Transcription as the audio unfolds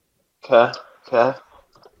Okay. Okay.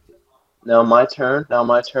 Now my turn. Now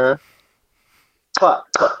my turn. Clap.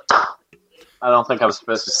 Clap. I don't think I'm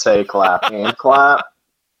supposed to say clap and clap.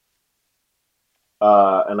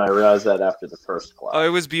 And I realized that after the first clap. Oh, it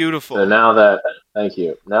was beautiful. So now that, thank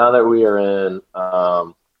you. Now that we are in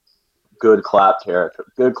good clap territory,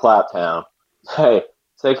 good clap town. Hey,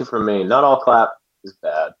 take it from me. Not all clap is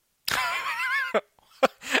bad.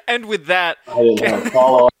 And with that, I didn't have to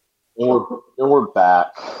follow. And we're back.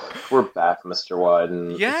 We're back, Mr.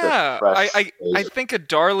 Wyden. yeah, I think a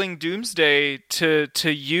darling doomsday to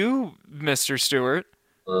you, Mr. Stewart.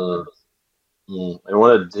 And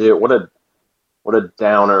what a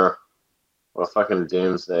downer, what a fucking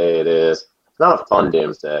doomsday it is. It's not a fun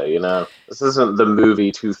doomsday, you know? This isn't the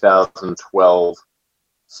movie 2012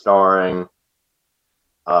 starring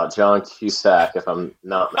John Cusack, if I'm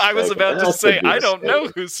not mistaken. I was about to say, I don't know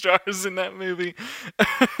who stars in that movie.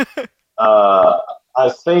 I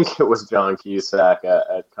think it was John Cusack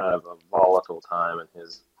at kind of a volatile time in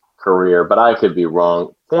his career, but I could be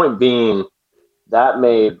wrong. Point being, that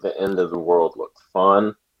made the end of the world look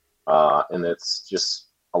fun, and it's just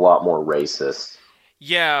a lot more racist.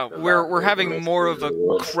 Yeah, we're having more of a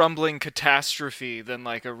crumbling catastrophe than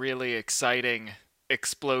like a really exciting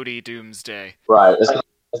explodey doomsday. Right.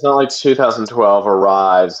 It's not like 2012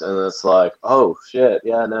 arrives and it's like, oh shit,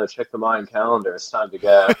 yeah, no, check the Mayan calendar, it's time to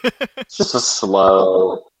go. It's just a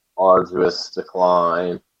slow, arduous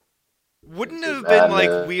decline. Wouldn't it have been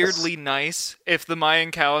like weirdly nice if the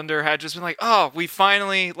Mayan calendar had just been like, oh, we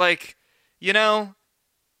finally, like, you know,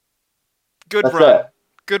 good That's run. it.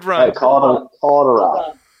 Good run. Hey, call it a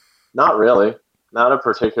run. Not really. Not a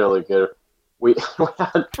particularly good. We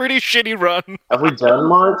had pretty shitty run. Have we done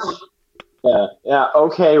much? Yeah.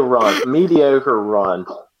 Okay, run. Mediocre run.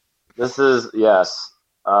 This is yes.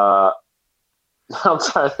 I'm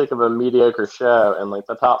trying to think of a mediocre show, and like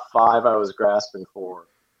the top 5 I was grasping for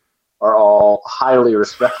are all highly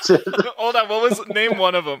respected. Hold on, name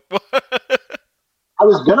one of them? I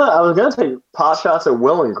was gonna take pot shots at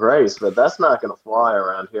Will and Grace, but that's not gonna fly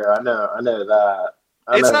around here. I know that.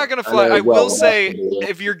 It's not gonna fly. I will say,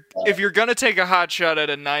 if you're gonna take a hot shot at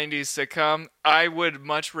a '90s sitcom, I would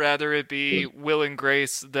much rather it be Will and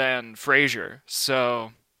Grace than Frasier.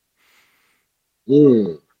 So,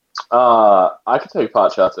 I could take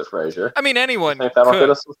pot shots at Frasier. I mean, anyone think that'll could. Hit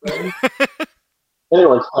us with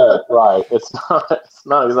anyone could, right? It's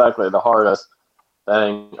not exactly the hardest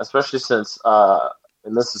thing, especially since,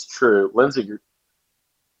 and this is true, Lindsey.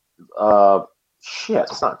 Shit,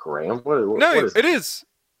 it's not Graham. What is it is.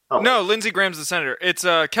 Oh. No, Lindsey Graham's the senator. It's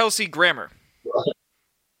Kelsey Grammer.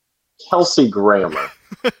 Kelsey Grammer.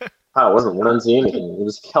 It wasn't Lindsey anything. It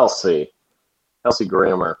was Kelsey. Kelsey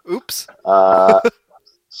Grammer. Oops.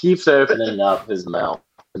 Keeps opening up his mouth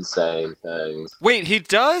and saying things. Wait, he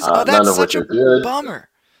does? That's such a bummer.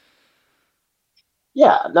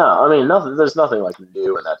 Yeah, no, I mean, nothing. There's nothing like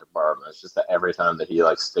new in that department. It's just that every time that he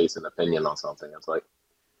like states an opinion on something, it's like,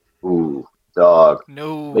 ooh. Dog.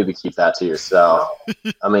 No. Maybe keep that to yourself.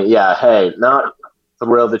 I mean, yeah, hey, not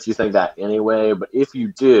thrilled that you think that anyway, but if you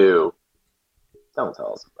do, don't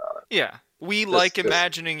tell us about it. Yeah. We like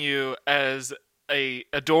imagining you as a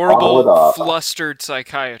adorable, flustered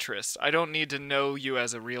psychiatrist. I don't need to know you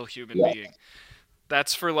as a real human being.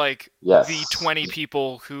 That's for, like, the 20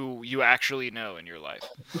 people who you actually know in your life.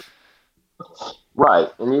 Right.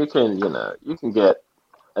 And you can get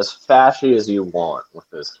as fashy as you want with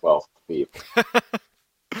those 12 people. But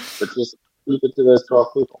just keep it to those 12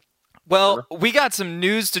 people. Well, we got some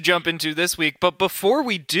news to jump into this week, but before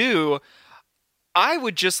we do, I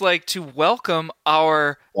would just like to welcome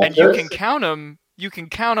our, and you can count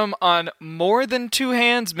them on more than 2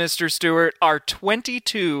 hands, Mr. Stewart, our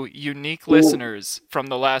 22 unique listeners from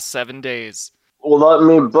the last 7 days. Well, let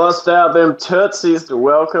me bust out them tootsies to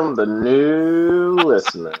welcome the new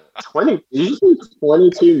listener. 22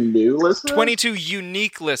 new listeners? 22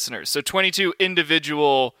 unique listeners. So 22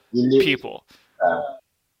 individual people.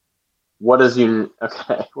 What's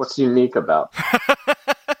unique about them?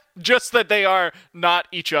 Just that they are not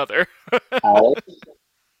each other. The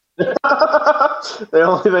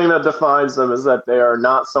only thing that defines them is that they are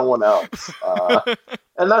not someone else.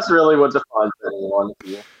 And that's really what defines anyone.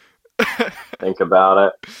 Think about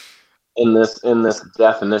it. In this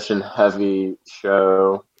definition heavy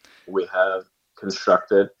show we have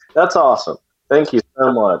constructed. That's awesome. Thank you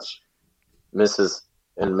so much, Mrs.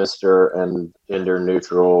 and Mr. and gender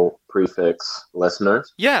neutral prefix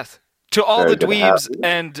listeners. Yes. To all the dweebs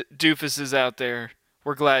and doofuses out there,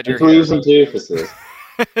 we're glad you're dweebs here. Dweebs and doofuses.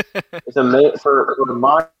 It's for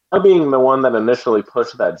my being the one that initially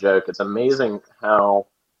pushed that joke. It's amazing how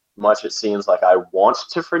much it seems like I want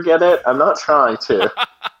to forget it. I'm not trying to.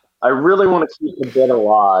 I really want to keep the bit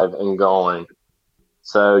alive and going.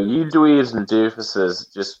 So you dweebs and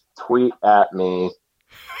doofuses, just tweet at me.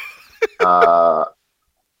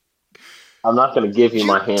 I'm not going to give you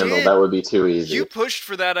my handle. That would be too easy. You pushed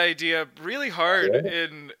for that idea really hard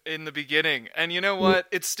in the beginning, and you know what?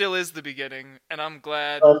 It still is the beginning, and I'm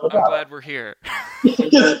glad we're here.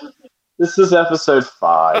 This is episode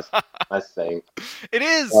 5, I think. It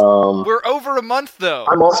is. We're over a month, though.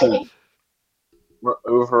 We're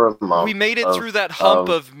over a month. We made it through that hump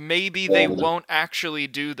of maybe they won't actually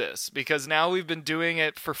do this, because now we've been doing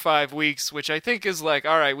it for 5 weeks, which I think is like,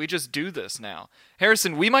 all right, we just do this now.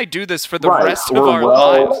 Harrison, we might do this for the rest of our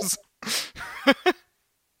lives.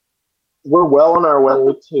 We're well on our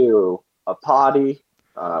way to a potty,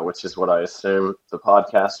 which is what I assume the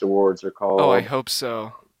podcast awards are called. Oh, I hope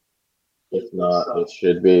so. If not, it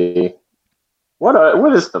should be.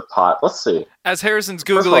 What is the pot? Let's see. As Harrison's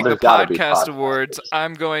Googling the podcast awards,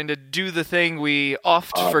 I'm going to do the thing we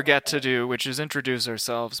oft forget to do, which is introduce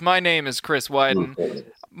ourselves. My name is Chris Wyden.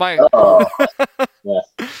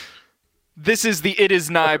 This is the It Is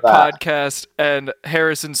Nigh podcast, and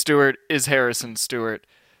Harrison Stewart is Harrison Stewart.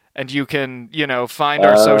 And you can, find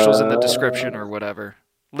our socials in the description or whatever.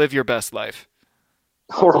 Live your best life.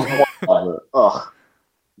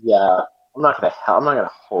 Yeah. I'm not gonna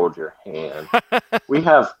hold your hand. We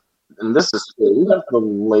have the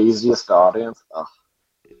laziest audience. I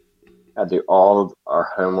do all of our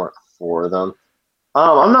homework for them.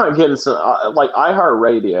 I'm not getting like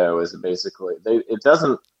iHeartRadio is basically it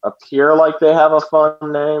doesn't appear like they have a fun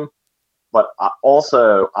name, but I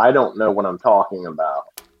don't know what I'm talking about.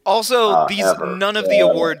 Also, none of the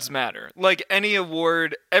awards matter. Like any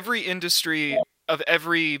award, every industry of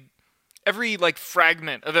every like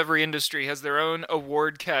fragment of every industry has their own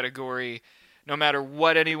award category, no matter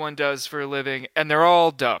what anyone does for a living, and they're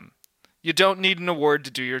all dumb. You don't need an award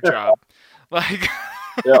to do your job. Like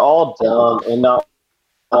they're all dumb, and not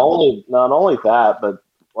only that, but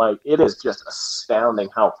like it is just astounding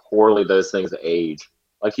how poorly those things age.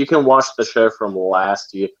 Like you can watch the show from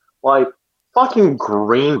last year, like fucking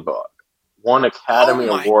Green Book won Academy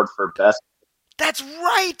Award for Best. That's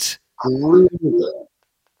right. Green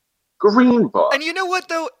Book. And you know what,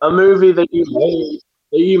 though? A movie that you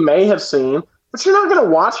may have seen, but you're not going to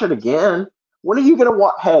watch it again. When are you going to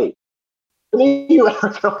watch? Hey, when are you ever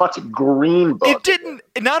going to watch Green Book? It didn't.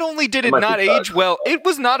 Not only did it not age well, it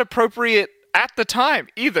was not appropriate at the time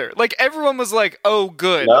either. Like everyone was like, "Oh,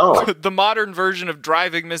 good, the modern version of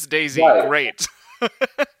Driving Miss Daisy, great."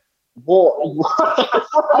 Well,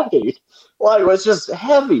 right. Like it was just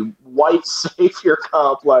heavy white savior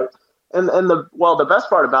complex. And the best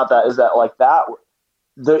part about that is that like that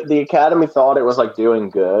the Academy thought it was like doing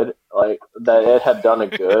good, like that it had done a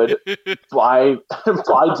good by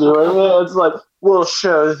doing it. It's like we'll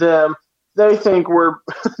show them. They think we're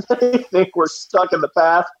stuck in the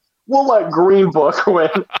past. We'll let Green Book win,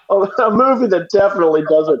 a movie that definitely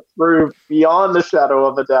doesn't prove beyond the shadow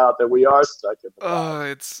of a doubt that we are stuck in the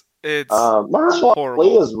past. It's Mahershala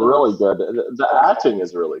Ali is really good. The acting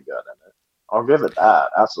is really good in it. I'll give it that,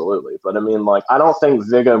 absolutely. But I mean, like, I don't think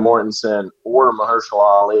Viggo Mortensen or Mahershala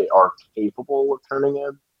Ali are capable of turning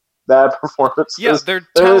in bad performances. Yeah, they're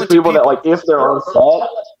talented There's people that, like, if they're on set,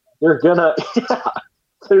 they're gonna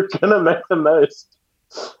make the most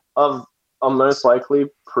of a most likely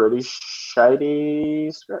pretty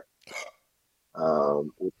shitty script.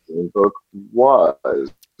 Which the book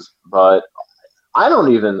was, but I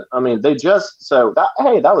don't even. I mean, they just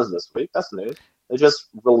that was this week. That's news. They just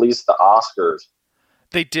released the Oscars.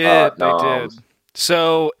 They did. They did.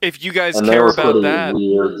 So if you guys care about that,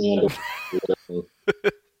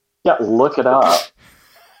 yeah, look it up.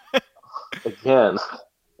 Again,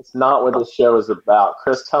 it's not what this show is about.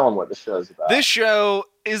 Chris, tell them what the show is about. This show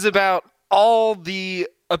is about all the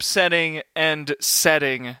upsetting and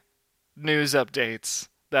setting news updates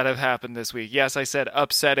that have happened this week. Yes, I said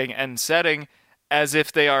upsetting and setting, as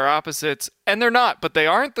if they are opposites, and they're not, but they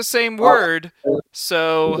aren't the same word,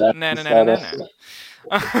 so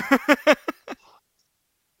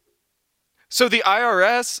So the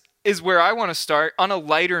IRS is where I want to start. On a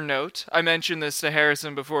lighter note, I mentioned this to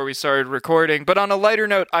Harrison before we started recording, but on a lighter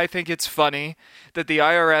note, I think it's funny that the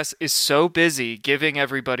IRS is so busy giving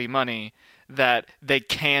everybody money that they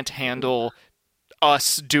can't handle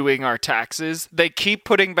us doing our taxes. They keep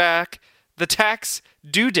putting back the tax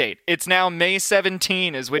due date. It's now May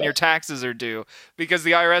 17 is when your taxes are due, because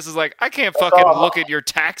the IRS is like, I can't fucking look at your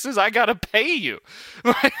taxes. I gotta pay you.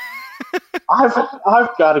 I've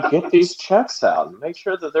got to get these checks out and make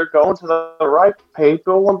sure that they're going to the right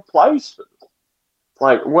people and places.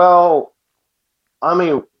 Like, well, I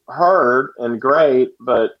mean, heard and great,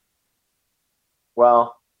 but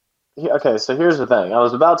well, okay. So here's the thing. I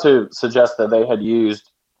was about to suggest that they had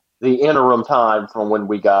used the interim time from when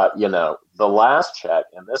we got, the last check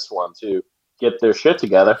and this one to get their shit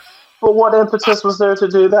together. But what impetus was there to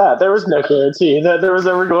do that? There was no guarantee that there was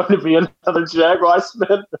ever going to be another check. Why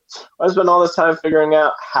spend all this time figuring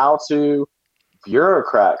out how to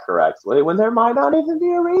bureaucrat correctly when there might not even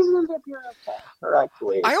be a reason to bureaucrat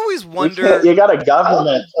correctly? I always wonder. You got to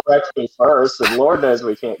government correctly first, and Lord knows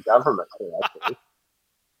we can't government correctly.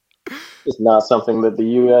 It's not something that the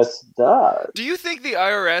U.S. does. Do you think the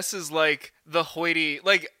IRS is like the hoity?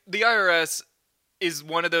 Like, the IRS is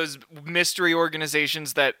one of those mystery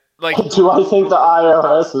organizations that, like... Do I think the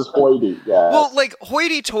IRS is hoity? Yes. Well, like,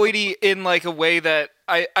 hoity-toity in, like, a way that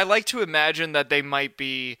I like to imagine that they might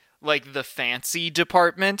be, like, the fancy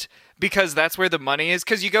department, because that's where the money is.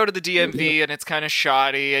 Because you go to the DMV and it's kind of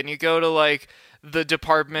shoddy, and you go to, like, the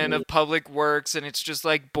Department of Public Works and it's just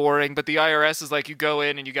like boring, but the IRS is like you go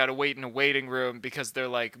in and you got to wait in a waiting room because they're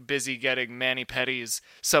like busy getting mani-pedis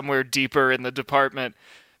somewhere deeper in the department.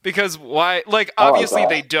 Because why? Like, obviously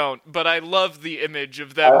they don't, but I love the image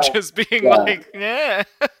of them just being like, yeah.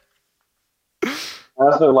 I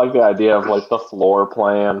also like the idea of like the floor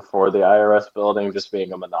plan for the IRS building just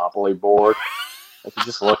being a monopoly board. Like, you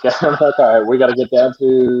just look at it like, all right, we got to get down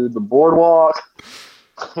to the boardwalk.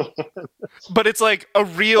 But it's like a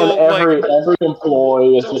real, every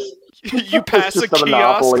employee is just you pass a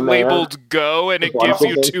kiosk labeled "Go" and it gives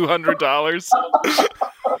you $200.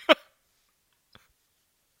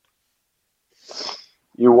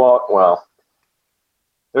 You walk. Well,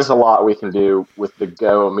 there's a lot we can do with the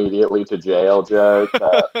 "Go immediately to jail" joke.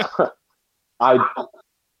 Our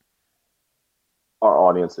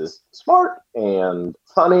audience is smart and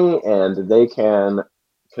funny, and they can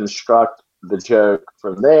construct the joke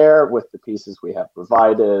from there with the pieces we have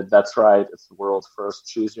provided. That's right. It's the world's first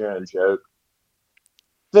choose your own joke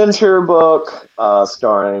venture book,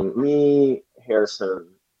 starring me, Harrison,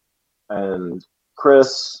 and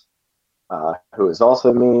Chris, who is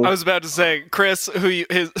also me. I was about to say Chris,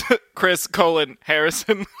 Chris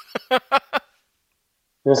Harrison.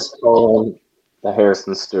 Chris the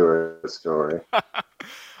Harrison Stewart story.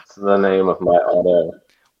 It's the name of my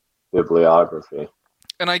autobibliography.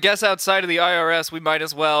 And I guess outside of the IRS, we might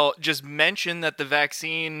as well just mention that the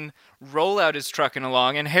vaccine rollout is trucking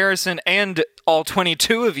along. And Harrison and all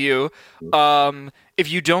 22 of you,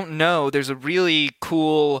 if you don't know, there's a really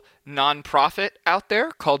cool nonprofit out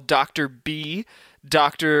there called Dr. B,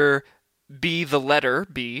 Dr. B, the letter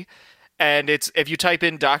B. And it's, if you type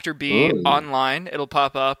in Dr. B online, it'll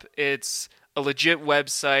pop up. It's a legit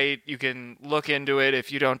website. You can look into it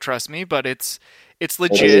if you don't trust me, but it's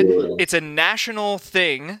legit. It's a national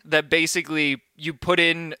thing that basically you put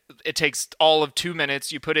in, it takes all of 2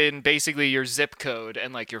 minutes. You put in basically your zip code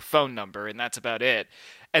and like your phone number, and that's about it.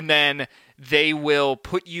 And then they will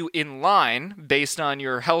put you in line based on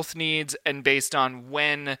your health needs and based on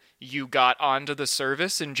when you got onto the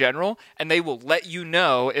service in general. And they will let you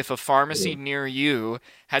know if a pharmacy near you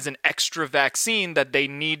has an extra vaccine that they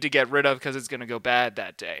need to get rid of because it's going to go bad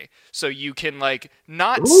that day. So you can like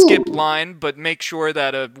not skip line, but make sure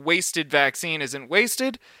that a wasted vaccine isn't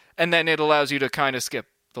wasted. And then it allows you to kind of skip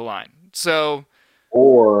the line. So...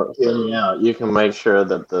 Or, you can make sure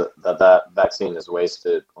that that vaccine is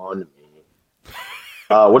wasted on me.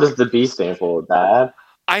 What does the B stand for? Bad?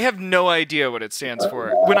 I have no idea what it stands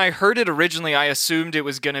for. When I heard it originally, I assumed it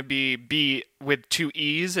was going to be B with 2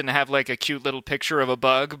 E's and have like a cute little picture of a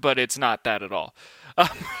bug, but it's not that at all.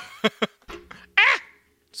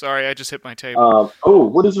 Sorry, I just hit my table.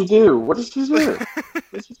 What did you do? What did you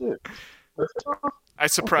do? I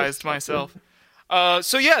surprised myself.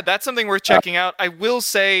 So yeah, that's something worth checking out. I will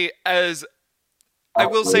say I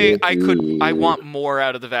want more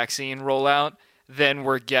out of the vaccine rollout than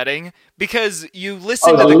we're getting, because you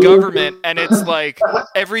listen to the government and it's like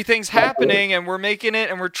everything's happening and we're making it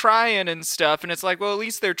and we're trying and stuff, and it's like, well, at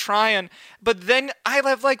least they're trying. But then I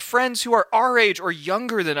have like friends who are our age or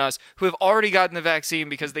younger than us who have already gotten the vaccine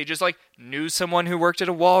because they just like knew someone who worked at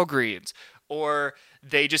a Walgreens, or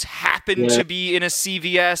they just happened to be in a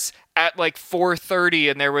CVS at like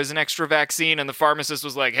 4:30 and there was an extra vaccine and the pharmacist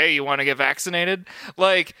was like, hey, you want to get vaccinated?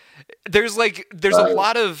 Like, there's a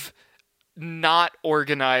lot of not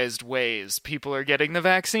organized ways people are getting the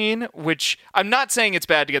vaccine, which I'm not saying it's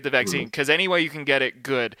bad to get the vaccine, because any way you can get it,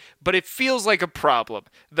 good. But it feels like a problem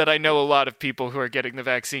that I know a lot of people who are getting the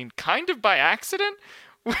vaccine kind of by accident.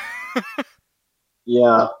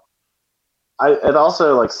 Yeah. It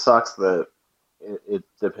also like sucks that it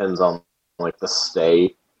depends on like the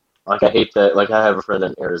state. Like, I hate that. Like, I have a friend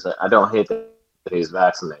in Arizona. I don't hate that he's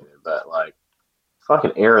vaccinated, but like,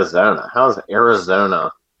 fucking Arizona. How is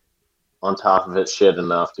Arizona on top of it shit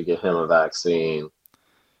enough to get him a vaccine?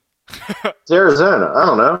 It's Arizona. I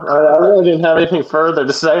don't know. I really didn't have anything further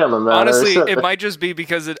to say on the matter. Honestly, it might just be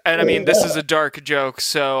because and I mean, this is a dark joke,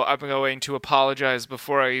 so I'm going to apologize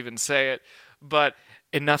before I even say it, but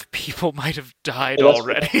enough people might have died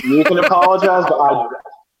already. You can apologize, but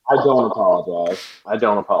I don't apologize. I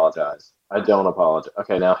don't apologize. I don't apologize.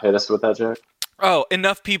 Okay, now hit us with that joke. Oh,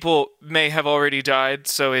 enough people may have already died,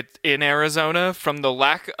 so it in Arizona from the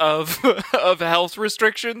lack of of health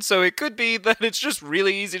restrictions. So it could be that it's just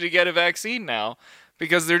really easy to get a vaccine now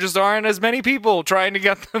because there just aren't as many people trying to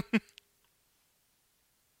get them.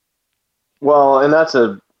 Well, and that's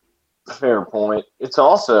a fair point. It's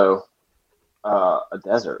also a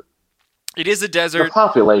desert. It is a desert. The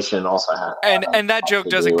population also has, and that joke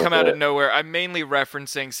doesn't come out of nowhere. I'm mainly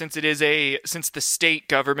referencing since the state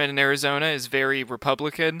government in Arizona is very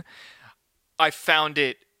Republican. I found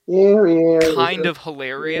it kind of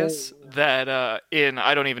hilarious that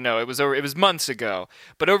I don't even know, it was months ago,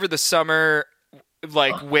 but over the summer,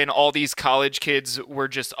 like when all these college kids were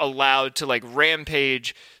just allowed to like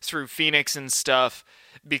rampage through Phoenix and stuff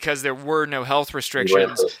because there were no health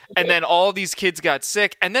restrictions, and then all these kids got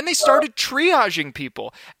sick, and then they started triaging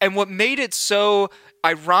people. And what made it so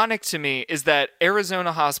ironic to me is that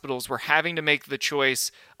Arizona hospitals were having to make the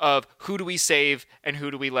choice of who do we save and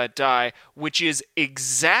who do we let die, which is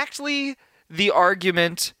exactly the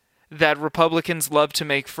argument that Republicans love to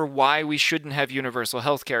make for why we shouldn't have universal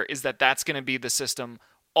health care, is that that's going to be the system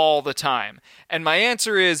all the time. And my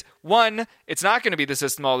answer is, one, it's not going to be the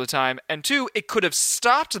system all the time, and two, it could have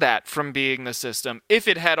stopped that from being the system if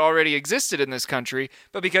it had already existed in this country,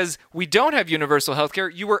 but because we don't have universal health care,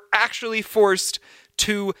 you were actually forced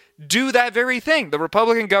to do that very thing. The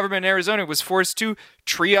Republican government in Arizona was forced to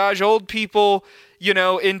triage old people,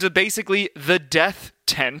 into basically the death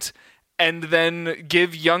tent, and then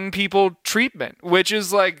give young people treatment, which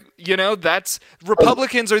is like, that's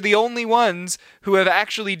Republicans are the only ones who have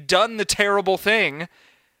actually done the terrible thing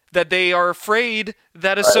that they are afraid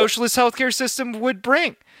that a socialist healthcare system would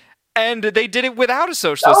bring. And they did it without a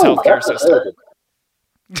socialist healthcare system.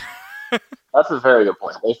 That's a very good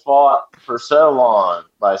point. They fought for so long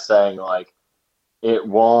by saying, like, it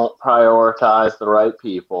won't prioritize the right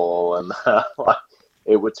people, and like,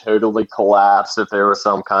 it would totally collapse if there was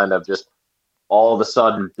some kind of just all of a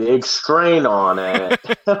sudden big strain on it.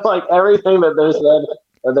 Like, everything that they said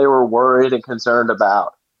that they were worried and concerned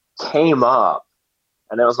about came up.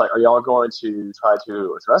 And it was like, are y'all going to try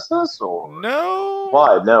to address this? Or no?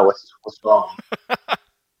 Why? No, what's wrong?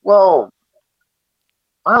 Well,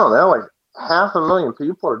 I don't know, like 500,000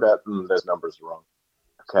 people are dead. Those numbers are wrong.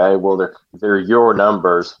 Okay, well, they're your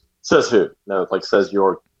numbers. Says who? No, like, says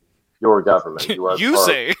your government. You are you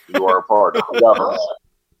are a part of the government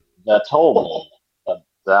that told me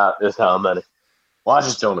that is how many. Well, I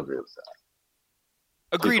just don't agree with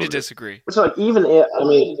that. Agree to disagree. Which, like, even if, I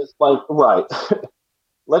mean, it's like, right.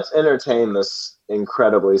 Let's entertain this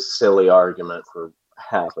incredibly silly argument for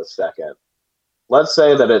half a second. Let's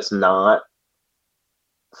say that it's not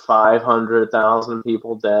 500,000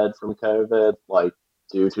 people dead from COVID, like,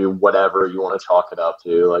 due to whatever you want to chalk it up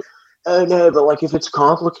to. Like, oh no, but like, if it's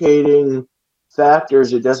complicating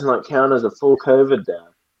factors, it doesn't like count as a full COVID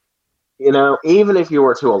death. Even if you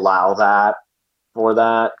were to allow that for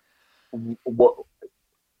that,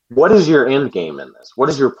 what is your end game in this? What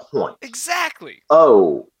is your point? Exactly.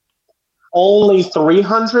 Oh, only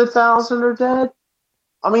 300,000 are dead?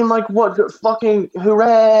 I mean, like, what? Fucking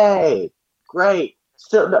hooray! Great.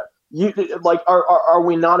 Still, you like, are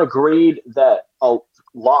we not agreed that a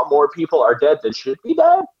lot more people are dead than should be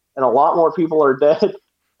dead, and a lot more people are dead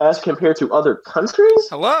as compared to other countries?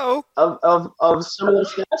 Hello. Of similar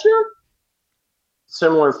stature,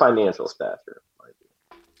 similar financial stature.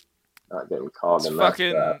 Not getting called in that.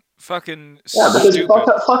 Fucking yeah, because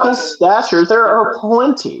fucking stature. There are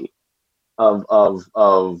plenty of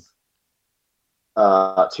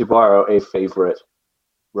to borrow a favorite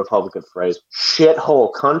Republican phrase,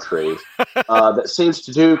 shithole countries that seems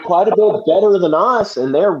to do quite a bit better than us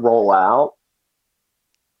in their rollout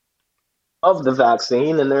of the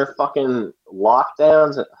vaccine and their fucking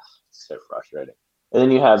lockdowns. It's so frustrating. And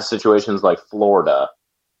then you have situations like Florida,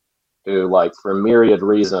 who, like, for myriad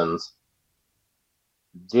reasons,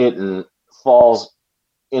 falls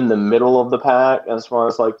in the middle of the pack as far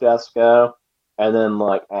as, like, deaths go. And then,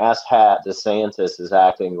 like, asshat DeSantis is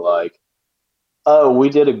acting like, oh, we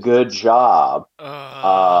did a good job.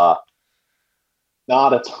 Not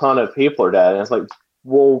a ton of people are dead. And it's like,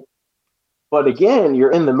 well, But again,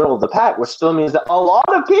 you're in the middle of the pack, which still means that a lot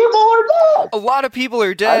of people are dead. A lot of people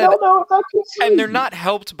are dead. I don't know if that concerns and they're not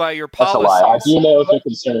helped by your policies. That's a lie. I do know if it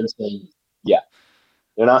concerns me. Yeah.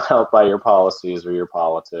 They're not helped by your policies or your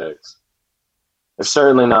politics. They're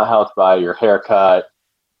certainly not helped by your haircut,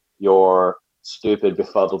 your stupid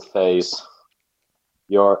befuddled face,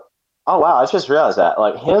 your oh wow, I just realized that.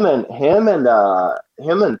 Like him and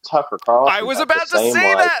Tucker Carlson. I was about to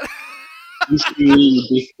say that.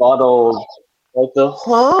 Befuddled, like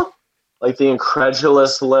the like the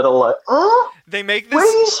incredulous little like, They make this. What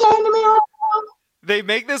are you saying to me right now? They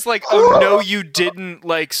make this like, oh no, you didn't,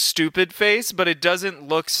 like, stupid face, but it doesn't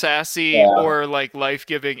look sassy or like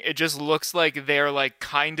life-giving. It just looks like they're like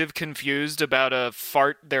kind of confused about a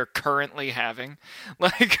fart they're currently having,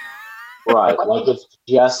 like. Right, like it's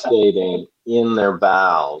gestating in their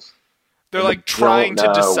bowels. They're like trying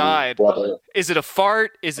to decide: is it a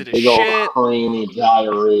fart? Is it a shit? Creamy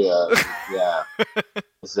diarrhea. Yeah.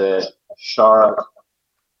 Is it a shark?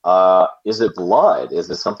 Is it blood?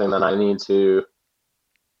 Is it something that I need to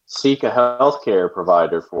seek a healthcare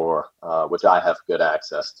provider for, which I have good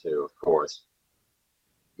access to, of course,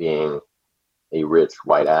 being a rich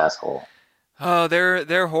white asshole. Oh,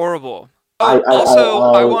 they're horrible.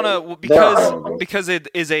 Oh, I want to, because it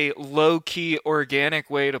is a low-key organic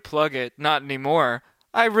way to plug it, not anymore.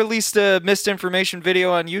 I released a misinformation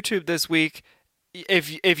video on YouTube this week.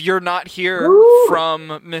 If you're not here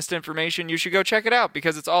from misinformation, you should go check it out,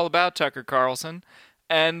 because it's all about Tucker Carlson.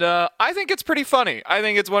 And I think it's pretty funny. I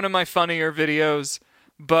think it's one of my funnier videos,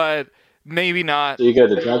 but maybe not. So you go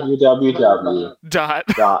to www.u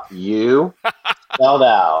spelled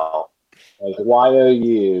out like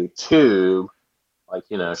YOU tube, like,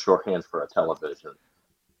 you know, shorthand for a television,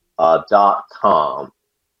 .com.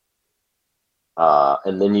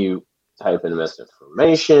 And then you type in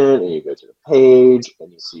misinformation and you go to the page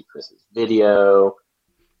and you see Chris's video.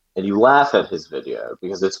 And you laugh at his video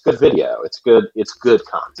because it's good video. It's good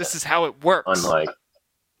content. This is how it works. Unlike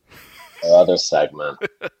our other segment,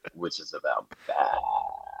 which is about bad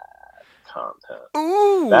content.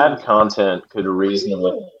 Ooh. Bad content could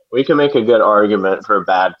reasonably... We can make a good argument for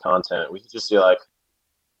bad content. We could just do like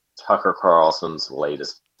Tucker Carlson's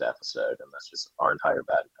latest episode, and that's just our entire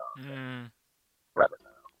bad content. Forever now.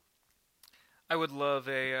 I would love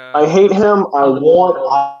a... I hate him. I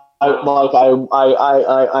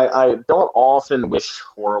don't often wish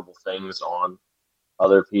horrible things on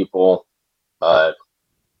other people, but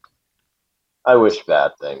I wish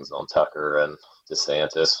bad things on Tucker and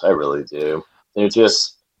DeSantis. I really do. They're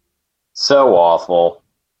just so awful.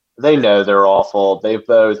 They know they're awful. They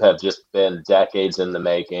both have just been decades in the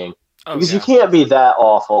making. Because you can't be that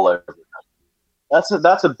awful every night.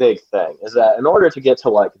 That's a big thing, is that in order to get to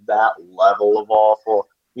like that level of awful,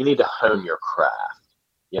 you need to hone your craft.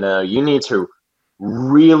 You know, you need to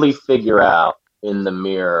really figure out in the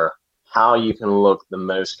mirror how you can look the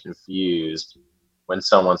most confused when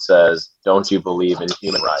someone says, "Don't you believe in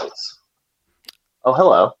human rights?" Oh,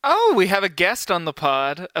 hello. Oh, we have a guest on the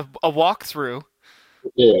pod, a walkthrough.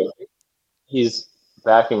 Yeah. He's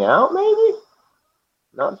backing out, maybe?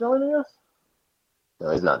 Not joining us? No,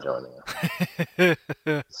 he's not joining us.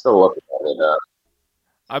 Still looking at it.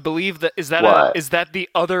 I believe that is that the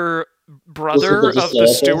other brother of the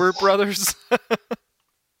Stewart brothers?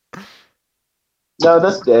 No,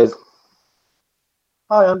 that's Dave.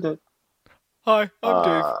 Hi, I'm Dave. Hi, I'm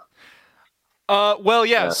Dave. Well,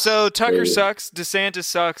 yeah, yes, so Tucker Dave. sucks, DeSantis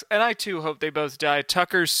sucks, and I too hope they both die.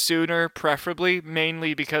 Tucker sooner, preferably,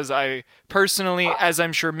 mainly because I personally, as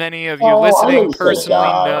I'm sure many of you listening,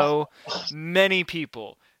 personally know many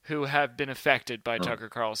people who have been affected by Tucker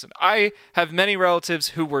Carlson. I have many relatives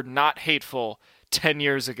who were not hateful 10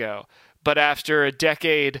 years ago, but after a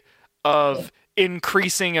decade of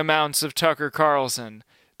increasing amounts of Tucker Carlson,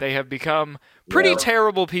 they have become pretty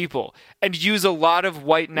terrible people and use a lot of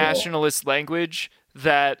white nationalist language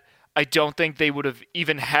that I don't think they would have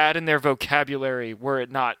even had in their vocabulary were it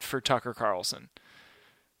not for Tucker Carlson.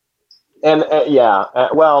 And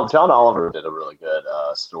well, John Oliver did a really good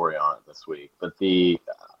story on it this week. But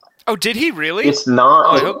oh, did he really? It's not.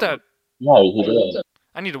 Oh, I hope that. Yeah, he did.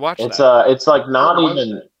 I need to watch that. It's like not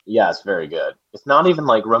even. Yeah, it's very good. It's not even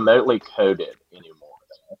like remotely coded anymore.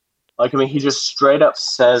 Like, I mean, he just straight up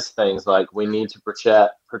says things like, "We need to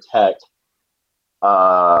protect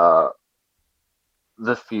the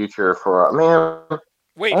future for man."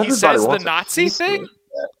 Wait, he says the Nazi thing?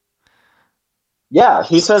 Yeah,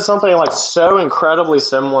 he says something like so incredibly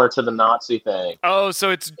similar to the Nazi thing. Oh, so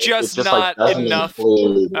it's just not like enough.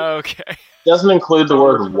 Okay. Doesn't include the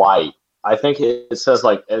word white. I think it says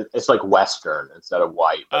like it's like Western instead of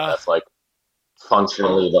white, but that's like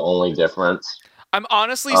functionally the only difference. I'm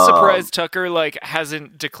honestly surprised Tucker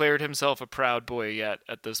hasn't declared himself a Proud Boy yet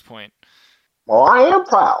at this point. Well, I am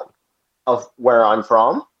proud of where I'm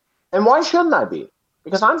from, and why shouldn't I be?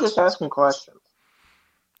 Because I'm just asking questions.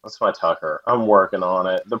 That's my Tucker. I'm working on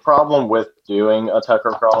it. The problem with doing a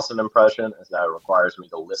Tucker Carlson impression is that it requires me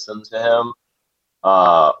to listen to him,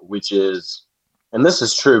 which is, and this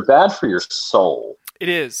is true, bad for your soul. It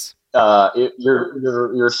is.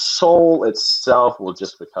 Your soul itself will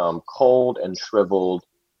just become cold and shriveled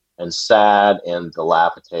and sad and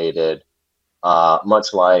dilapidated,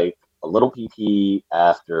 much like a little pee-pee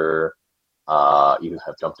after you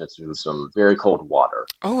have jumped into some very cold water.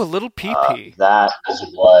 Oh, a little pee-pee. That is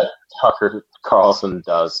what Tucker Carlson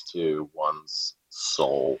does to one's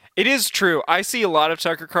soul. It is true. I see a lot of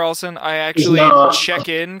Tucker Carlson. I actually check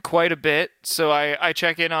in quite a bit. So I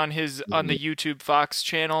check in on on the YouTube Fox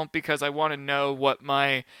channel because I want to know what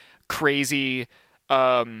my crazy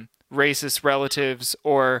racist relatives,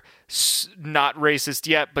 or not racist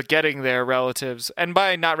yet but getting there relatives, and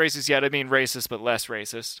by not racist yet I mean racist but less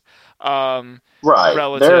racist, right,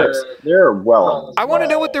 relatives. They're well. I want to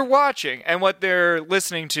know what they're watching and what they're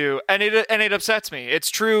listening to, and it upsets me. It's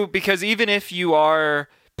true, because even if you are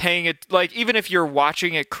paying it, even if you're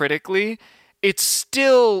watching it critically, it's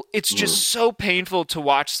just so painful to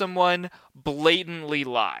watch someone blatantly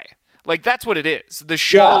lie. That's what it is. The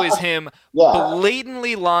show is him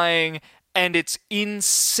blatantly lying, and it's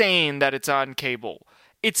insane that it's on cable.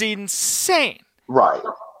 It's insane. Right.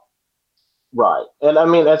 And I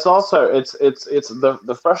mean, it's also, it's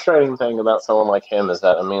the frustrating thing about someone like him is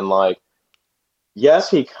that, I mean, yes,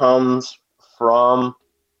 he comes from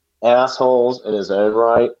assholes in his own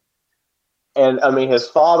right. And, I mean, his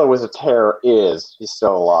father was a he's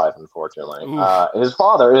still alive, unfortunately. His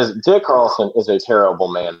father Dick Carlson is a terrible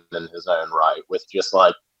man in his own right, with just,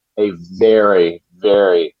 a very,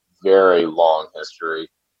 very, very long history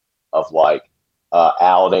of,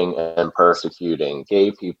 outing and persecuting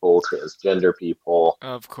gay people, transgender people.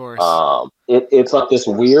 Of course. It's this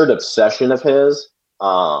weird obsession of his,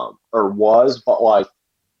 or was, but,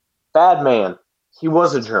 bad man, he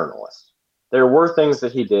was a journalist. There were things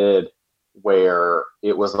that he did where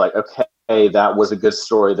it was okay, that was a good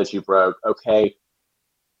story that you broke. Okay,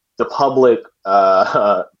 the public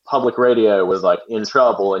radio was in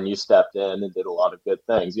trouble, and you stepped in and did a lot of good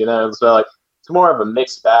things. So it's more of a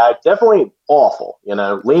mixed bag. Definitely awful.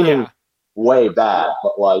 Leaning way bad,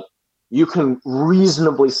 but you can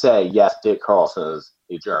reasonably say yes, Dick Carlson is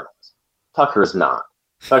a journalist. Tucker is not.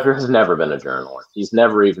 Tucker has never been a journalist. He's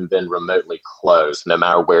never even been remotely close, no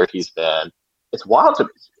matter where he's been. It's wild to me.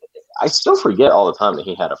 I still forget all the time that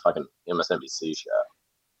he had a fucking MSNBC show.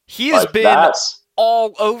 He has been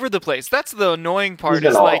all over the place. That's the annoying part.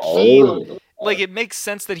 Is it makes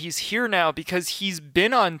sense that he's here now because he's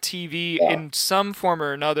been on TV in some form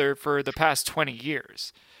or another for the past 20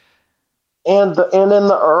 years. And in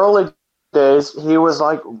the early days, he was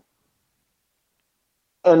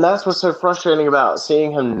and that's what's so frustrating about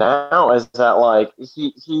seeing him now, is that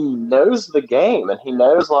he knows the game, and he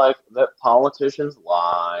knows that politicians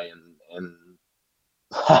lie, and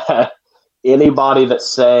anybody that's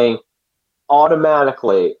saying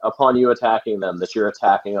automatically upon you attacking them that you're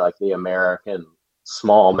attacking the American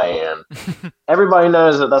small man. Everybody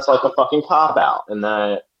knows that that's a fucking cop out, and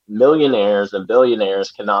that millionaires and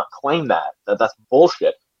billionaires cannot claim that's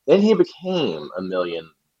bullshit. Then he became a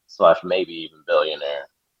million / maybe even billionaire.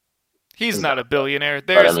 He's not a billionaire.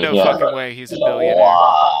 There's no fucking way he's a billionaire.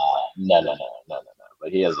 No.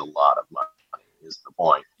 But he has a lot of money, is the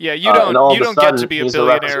point. Yeah, you don't get to be a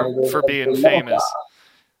billionaire for being famous.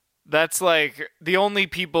 That's the only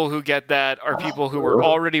people who get that are people who were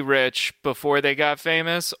already rich before they got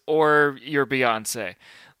famous, or you're Beyonce.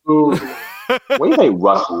 What do you think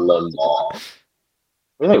Rush Limbaugh?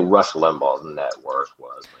 What do you think Rush Limbaugh's net worth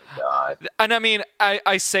was when he died? And I mean,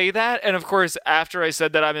 I say that, and of course, after I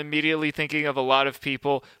said that, I'm immediately thinking of a lot of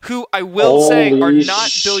people who I will say are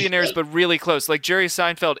not billionaires, but really close. Jerry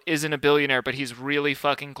Seinfeld isn't a billionaire, but he's really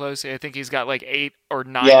fucking close. I think he's got $800 or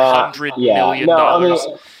 $900 million.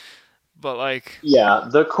 But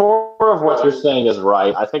the core of what you're saying is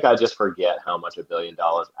right. I think I just forget how much $1 billion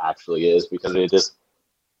actually is, because it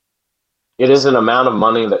is an amount of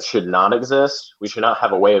money that should not exist. We should not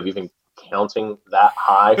have a way of even counting that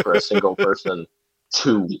high for a single person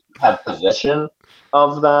to have possession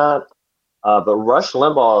of that. But Rush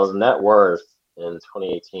Limbaugh's net worth in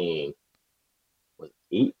 2018 was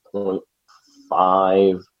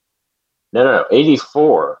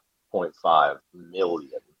 84.5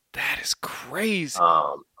 million. That is crazy.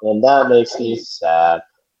 And that makes me sad.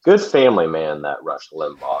 good family man, that Rush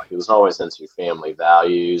Limbaugh. He was always into family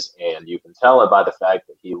values, and you can tell it by the fact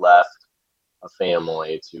that he left a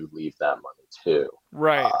family to leave that money to.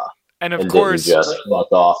 Right. And of and course, didn't just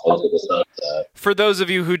fuck off into the sunset. For those of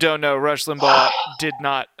you who don't know, Rush Limbaugh did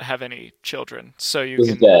not have any children, so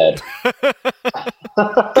He's dead.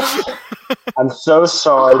 I'm so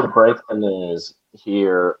sorry to break the news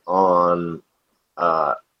here on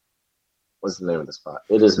what's the name of the spot?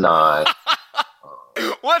 It is not.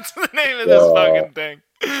 What's the name of this fucking thing?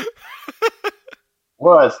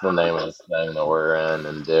 What's the name of this thing that we're in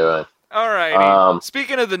and doing? Alrighty.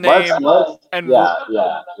 Speaking of the name,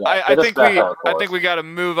 I think we got to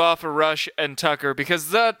move off of Rush and Tucker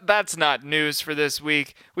because that's not news for this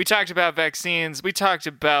week. We talked about vaccines. We talked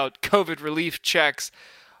about COVID relief checks.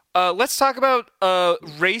 Let's talk about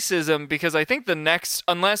racism because I think the next,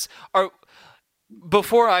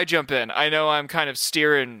 before I jump in, I know I'm kind of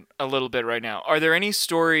steering a little bit right now. Are there any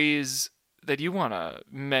stories that you want to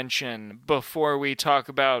mention before we talk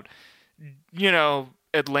about,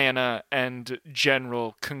 Atlanta and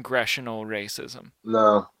general congressional racism?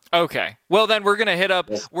 No. Okay. Well, then we're going to hit up.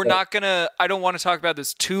 I don't want to talk about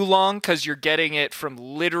this too long because you're getting it from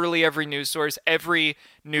literally every news source. Every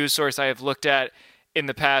news source I have looked at in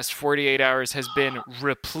the past 48 hours has been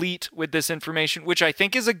replete with this information, which I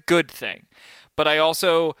think is a good thing. But I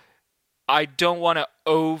don't want to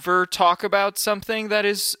over talk about something that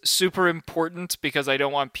is super important because I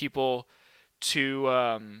don't want people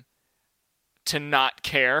to not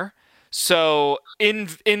care. So in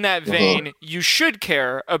that vein, you should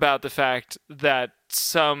care about the fact that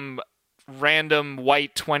some random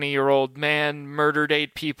white 20-year-old man murdered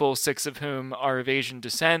 8 people, 6 of whom are of Asian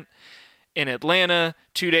descent in Atlanta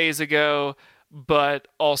 2 days ago. But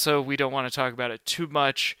also we don't want to talk about it too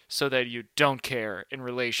much so that you don't care in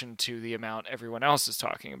relation to the amount everyone else is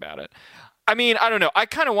talking about it. I mean, I don't know. I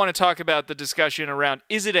kind of want to talk about the discussion around,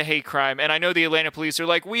 is it a hate crime? And I know the Atlanta police are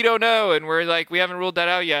like, we don't know. And we're like, we haven't ruled that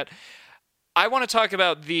out yet. I want to talk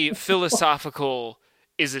about the philosophical,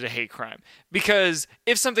 is it a hate crime? Because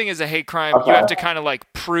if something is a hate crime, you have to kind of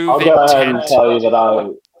like prove intent. I'll go ahead and tell you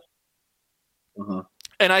that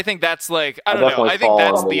And I think that's like, I don't know. I think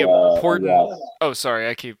that's the important. Oh, sorry.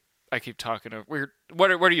 I keep talking over.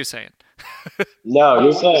 What are you saying? No,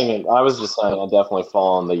 you're saying it. I was just saying I definitely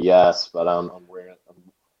fall on the yes, but I'm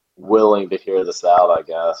willing to hear this out, I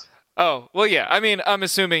guess. Oh, well, yeah. I mean, I'm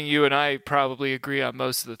assuming you and I probably agree on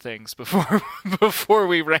most of the things before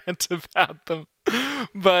we rant about them.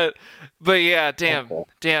 But yeah, damn,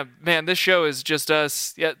 man, this show is just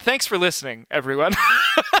us. Yeah, thanks for listening, everyone.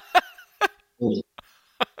 If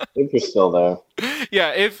you're still there.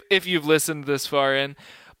 Yeah, if you've listened this far in.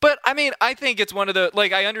 But, I mean, I think it's one of the...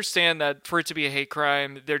 Like, I understand that for it to be a hate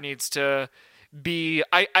crime, there needs to be...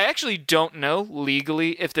 I actually don't know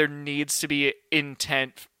legally if there needs to be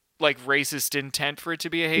intent, like racist intent for it to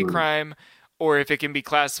be a hate crime, or if it can be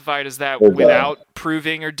classified as that without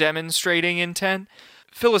proving or demonstrating intent.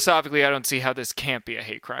 Philosophically, I don't see how this can't be a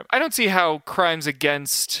hate crime. I don't see how crimes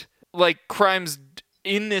against... Like, crimes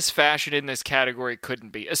in this fashion, in this category, couldn't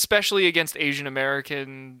be. Especially against Asian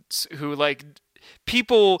Americans who, like...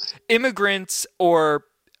 People, immigrants, or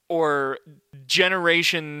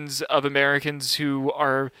generations of Americans who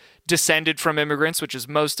are descended from immigrants, which is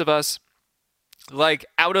most of us, like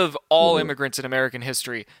out of all immigrants in American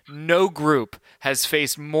history, no group has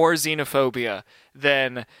faced more xenophobia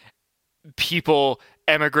than people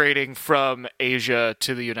emigrating from Asia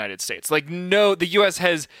to the United States. Like, no, the U.S.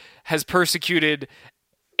 has persecuted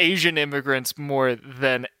Asian immigrants more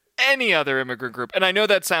than any other immigrant group. And I know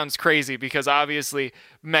that sounds crazy because obviously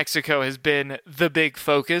Mexico has been the big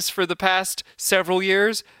focus for the past several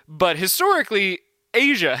years, but historically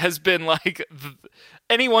Asia has been like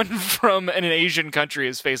anyone from an Asian country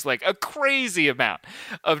has faced like a crazy amount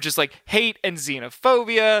of just like hate and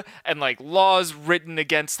xenophobia and like laws written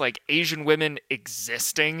against like Asian women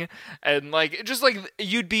existing, and like just like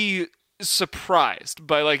you'd be surprised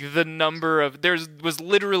by like the number of... There was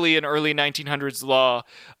literally an early 1900s law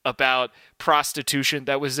about prostitution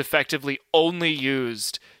that was effectively only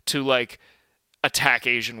used to like attack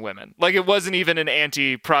Asian women. Like, it wasn't even an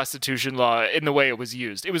anti-prostitution law in the way it was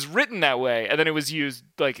used. It was written that way, and then it was used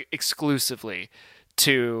like exclusively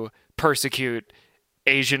to persecute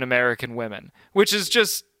Asian American women, which is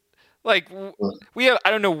just like we have...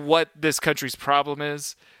 I don't know what this country's problem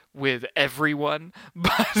is with everyone,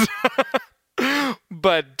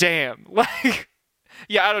 but damn, like,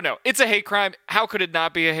 yeah, I don't know. It's a hate crime. How could it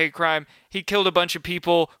not be a hate crime? He killed a bunch of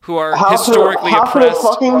people who are historically oppressed. How could it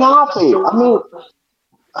fucking not be? I mean,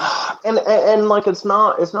 and like it's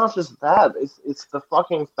not just that. It's the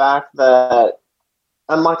fucking fact that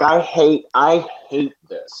And like, I hate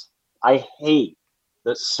this. I hate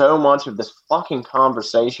that so much of this fucking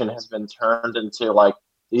conversation has been turned into like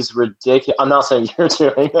these ridiculous. I'm not saying you're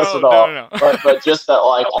doing this at all, no. but just that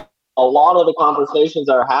like a lot of the conversations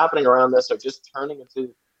that are happening around this are just turning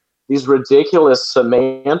into these ridiculous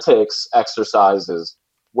semantics exercises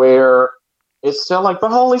where it's still like,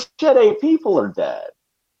 but holy shit, 8 people are dead,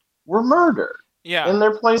 were murdered in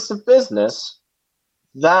their place of business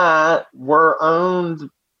that were owned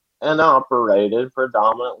and operated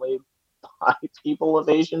predominantly by people of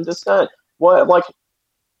Asian descent. What, like,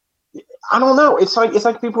 I don't know. It's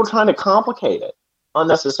like people are trying to complicate it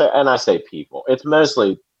unnecessarily. And I say people. It's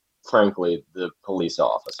mostly, frankly, the police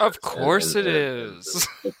officers. Of course, it is.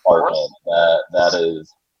 The department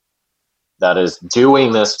that is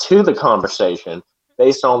doing this to the conversation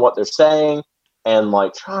based on what they're saying and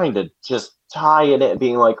like trying to just tie it in,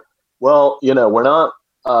 being like, well, you know, we're not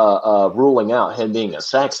ruling out him being a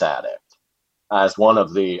sex addict as one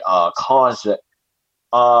of the causes.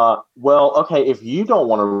 Well, okay, if you don't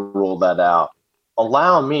want to rule that out,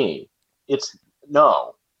 allow me.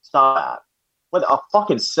 No, stop that. What, a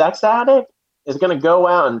fucking sex addict is going to go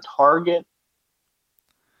out and target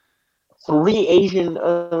 3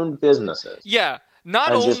 Asian-owned businesses? Yeah,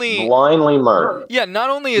 not and only just blindly murder. Yeah, not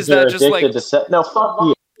only is that just like no, fuck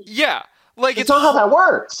you. Yeah. Like it's not how that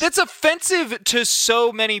works. That's offensive to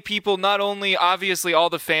so many people, not only obviously all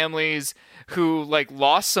the families who like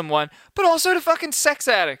lost someone, but also to fucking sex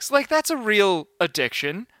addicts. Like that's a real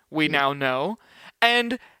addiction, we now know.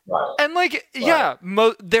 And right. And like right. Yeah,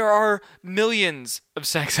 there are millions of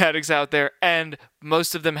sex addicts out there, and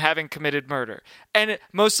most of them haven't committed murder. And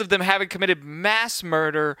most of them haven't committed mass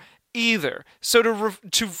murder either. So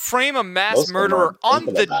to frame a mass murderer on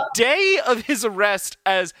the day of his arrest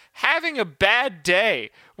as having a bad day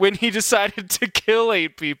when he decided to kill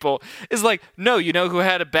 8 people is like, no, you know who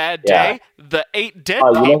had a bad day? The 8 dead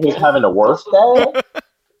people. You know who's having a worse day?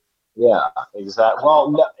 Yeah, exactly.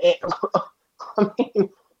 Well, no, I mean,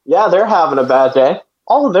 yeah, they're having a bad day.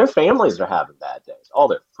 All of their families are having bad days. All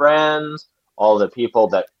their friends, all the people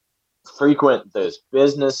that frequent those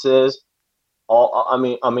businesses. I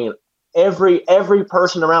mean, every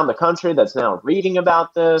person around the country that's now reading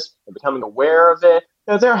about this and becoming aware of it,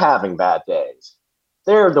 you know, they're having bad days.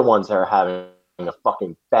 They're the ones that are having a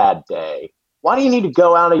fucking bad day. Why do you need to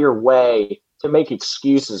go out of your way to make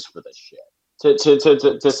excuses for this shit?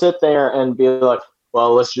 To sit there and be like,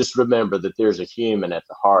 well, let's just remember that there's a human at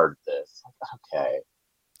the heart of this. Okay.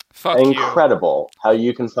 Fuck Incredible how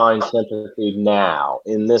you can find sympathy now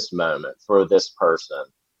in this moment for this person.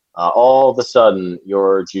 All of a sudden,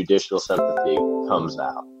 your judicial sympathy comes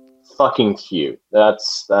out. Fucking cute.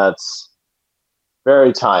 That's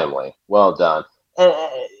very timely. Well done. And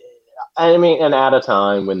I mean, and at a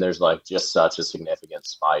time when there's like just such a significant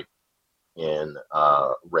spike in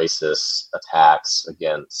racist attacks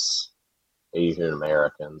against Asian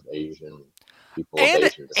Americans, Asian people of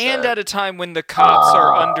Asian descent. And at a time when the cops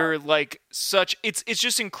are under like such, it's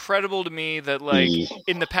just incredible to me that like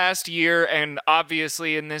in the past year and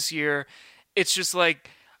obviously in this year, it's just like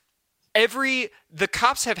the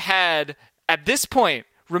cops have had at this point,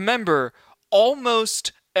 remember,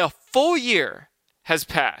 almost a full year has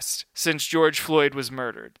passed since George Floyd was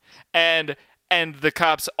murdered. And the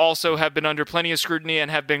cops also have been under plenty of scrutiny and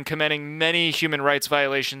have been committing many human rights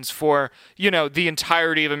violations for, you know, the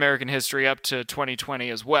entirety of American history up to 2020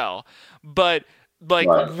 as well. But like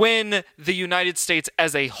when the United States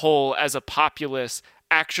as a whole, as a populace,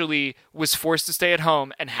 actually was forced to stay at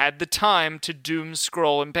home and had the time to doom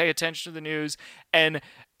scroll and pay attention to the news and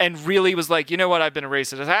really was like, you know what, I've been a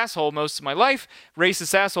racist asshole most of my life,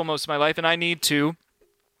 and I need to,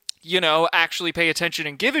 you know, actually pay attention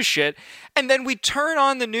and give a shit. And then we turn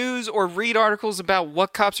on the news or read articles about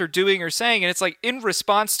what cops are doing or saying, and it's like in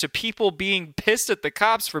response to people being pissed at the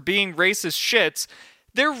cops for being racist shits,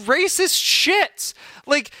 they're racist shits.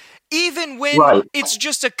 Like, even when it's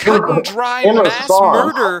just a cut and dry mass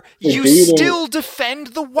murder, you still defend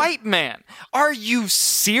the white man. Are you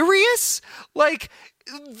serious? Like,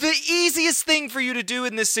 the easiest thing for you to do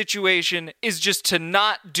in this situation is just to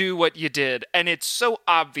not do what you did. And it's so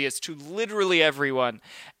obvious to literally everyone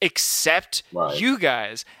except you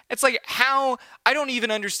guys. It's like I don't even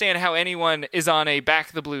understand how anyone is on a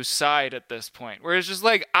Back the Blue side at this point. Where it's just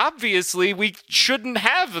like, obviously we shouldn't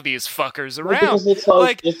have these fuckers around. It's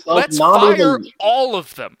let's fire all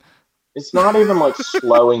of them. It's not even like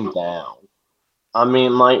slowing down. I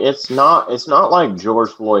mean, like, it's not like George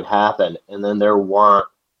Floyd happened and then there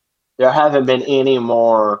haven't been any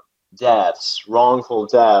more deaths, wrongful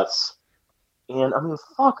deaths. And I mean,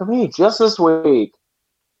 fuck me, just this week,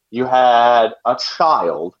 You had a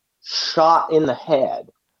child shot in the head.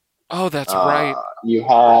 Oh, that's right. You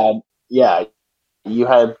had, yeah, you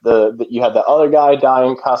had the other guy die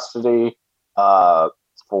in custody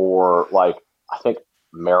for like I think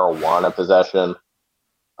marijuana possession,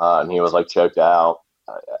 and he was like choked out.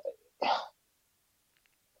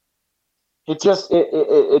 It just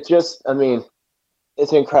I mean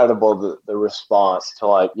it's incredible the response to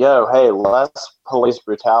like, yo, hey, less police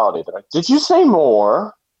brutality. They're like, did you say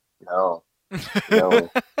more? No, no,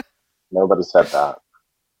 nobody said that.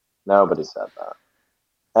 Nobody said that.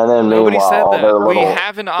 And then Nobody meanwhile, said that. We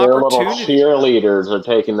have an opportunity. Their little cheerleaders are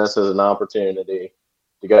taking this as an opportunity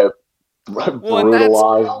to go brutalize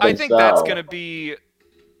themselves. I think that's going to be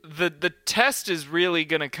the test is really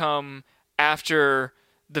going to come after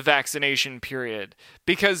the vaccination period,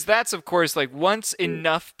 because that's of course like once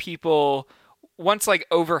enough people, once like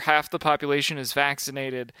over half the population is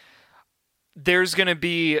vaccinated, there's going to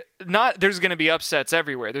be upsets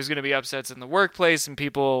everywhere. There's going to be upsets in the workplace and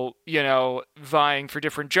people, vying for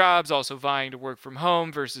different jobs, also vying to work from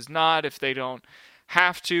home versus not if they don't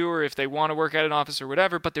have to or if they want to work at an office or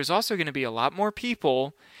whatever. But there's also going to be a lot more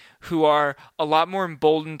people who are a lot more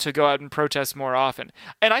emboldened to go out and protest more often.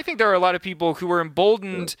 And I think there are a lot of people who were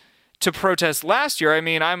emboldened to protest last year. I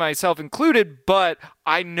mean, I myself included, but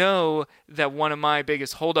I know that one of my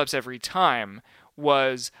biggest holdups every time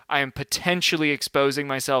was I am potentially exposing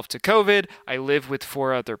myself to COVID. I live with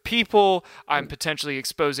 4 other people. I'm potentially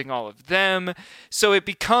exposing all of them. So it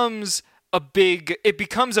becomes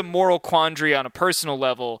a moral quandary on a personal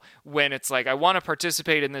level when it's like, I want to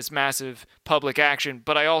participate in this massive public action,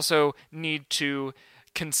 but I also need to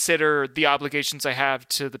consider the obligations I have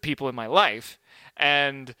to the people in my life.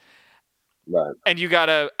 And you got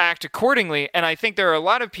to act accordingly. And I think there are a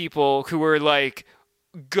lot of people who were like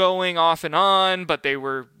going off and on, but they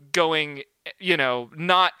were going,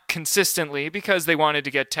 not consistently because they wanted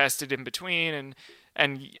to get tested in between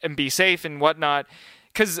and be safe and whatnot.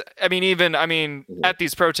 Because, at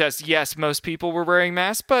these protests, yes, most people were wearing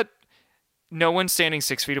masks, but no one's standing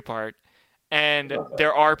 6 feet apart. And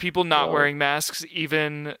there are people not wearing masks,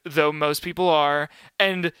 even though most people are.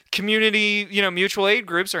 And community, mutual aid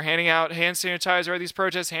groups are handing out hand sanitizer at these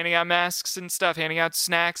protests, handing out masks and stuff, handing out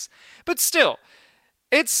snacks. But still,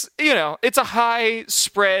 it's a high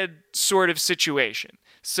spread sort of situation.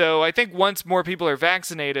 So I think once more people are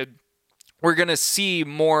vaccinated, we're going to see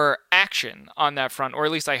more action on that front, or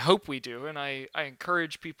at least I hope we do. And I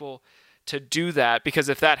encourage people to do that, because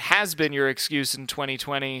if that has been your excuse in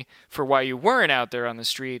 2020 for why you weren't out there on the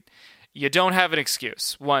street, you don't have an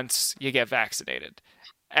excuse once you get vaccinated.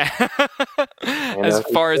 As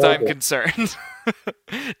far as I'm concerned.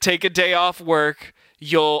 Take a day off work.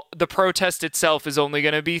 The protest itself is only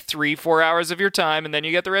going to be 3-4 hours of your time, and then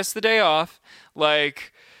you get the rest of the day off.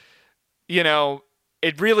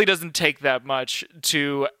 It really doesn't take that much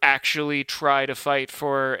to actually try to fight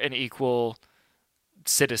for an equal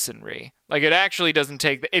citizenry. It actually doesn't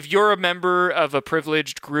take if you're a member of a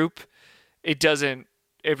privileged group, it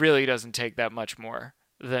really doesn't take that much more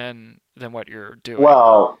than what you're doing.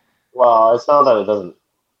 Well, it's not that it doesn't.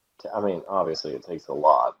 Obviously it takes a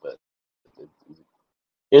lot, but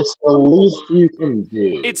it's the least you can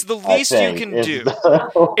do. It's the least you can do.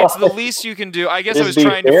 It's the least you can do. I guess I was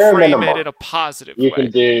trying to frame it in a positive way. You can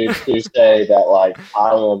do to say that,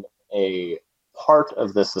 I am a part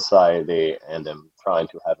of this society and am trying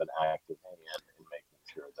to have an active hand in making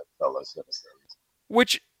sure that fellow citizens.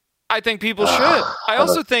 Which I think people should. I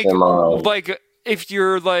also think, if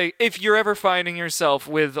you're ever finding yourself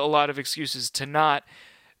with a lot of excuses to not,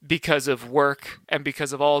 because of work and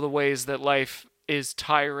because of all the ways that life is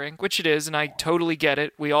tiring, which it is, and I totally get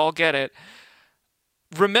it. We all get it.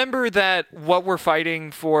 Remember that what we're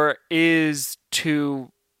fighting for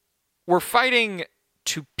we're fighting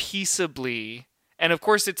to peaceably, and of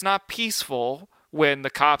course it's not peaceful when the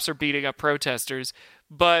cops are beating up protesters,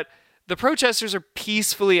 but the protesters are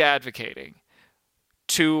peacefully advocating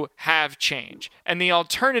to have change. And the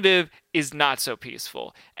alternative is not so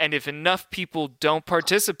peaceful. And if enough people don't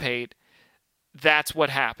participate, that's what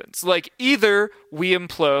happens. Either we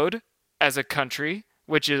implode as a country,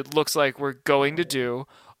 which it looks like we're going to do,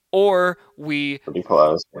 or we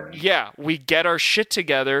get our shit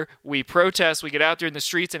together, we protest, we get out there in the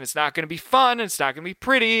streets, and it's not going to be fun, it's not going to be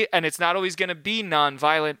pretty, and it's not always going to be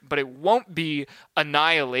nonviolent, but it won't be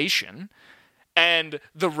annihilation. And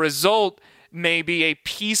the result may be a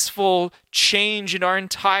peaceful change in our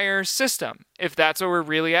entire system, if that's what we're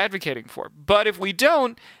really advocating for. But if we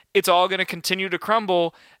don't, it's all going to continue to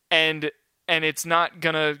crumble, and it's not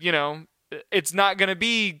going to, it's not going to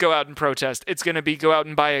be go out and protest. It's going to be go out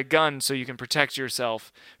and buy a gun so you can protect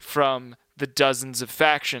yourself from the dozens of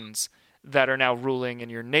factions that are now ruling in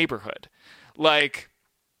your neighborhood. Like,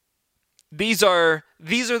 these are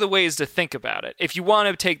the ways to think about it. If you want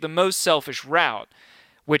to take the most selfish route,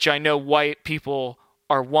 which I know white people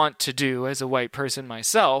are wont to do as a white person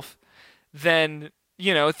myself, then,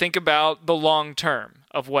 think about the long term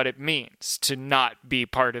of what it means to not be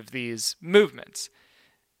part of these movements.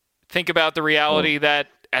 Think about the reality that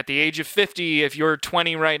at the age of 50, if you're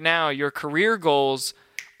 20 right now, your career goals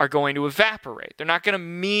are going to evaporate. They're not going to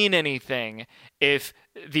mean anything if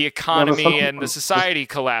the economy and the society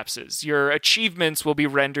collapses. Your achievements will be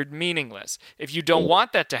rendered meaningless. If you don't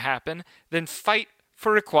want that to happen, then fight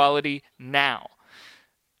for equality now.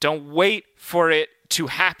 Don't wait for it to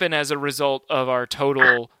happen as a result of our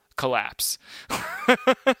total collapse.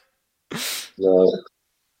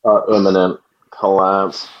 Our imminent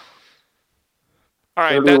collapse. All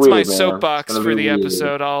right, that's my soapbox for the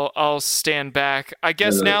episode. I'll stand back. I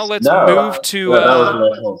guess now let's move to.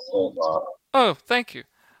 Oh, thank you.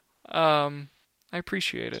 I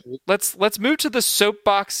appreciate it. Let's move to the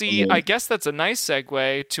soapboxy. I guess that's a nice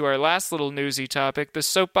segue to our last little newsy topic, the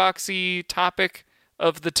soapboxy topic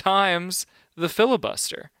of the times, the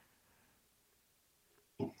filibuster.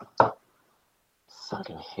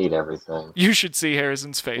 Fucking hate everything. You should see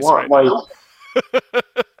Harrison's face right now.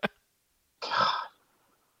 God,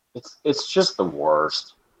 it's just the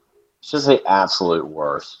worst. It's just the absolute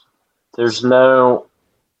worst. I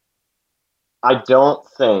don't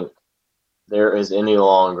think there is any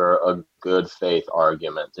longer a good faith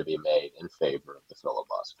argument to be made in favor of the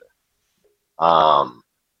filibuster.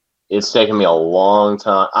 It's taken me a long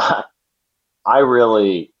time.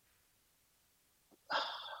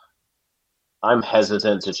 I'm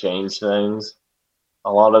hesitant to change things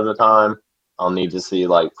a lot of the time. I'll need to see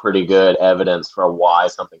pretty good evidence for why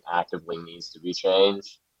something actively needs to be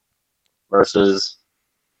changed versus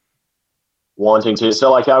wanting to.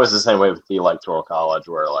 So I was the same way with the Electoral College,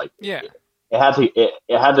 where it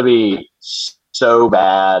had to be so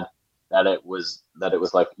bad that it was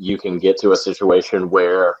like you can get to a situation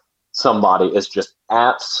where somebody is just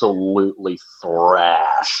absolutely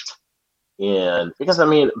thrashed in, because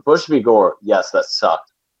Bush v. Gore, yes, that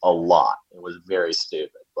sucked a lot. It was very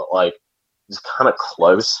stupid, but it's kind of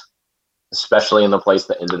close, especially in the place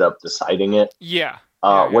that ended up deciding it. Yeah.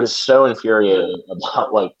 What is so infuriating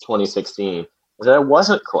about 2016 is that it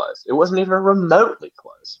wasn't close. It wasn't even remotely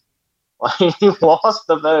close. He lost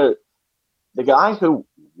the vote. The guy who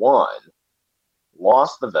won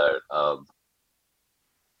lost the vote of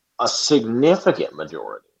a significant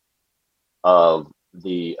majority of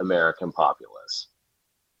the American populace.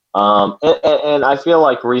 And I feel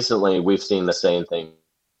like recently we've seen the same thing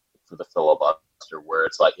for the filibuster, where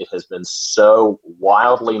it's it has been so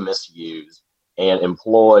wildly misused and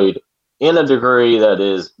employed in a degree that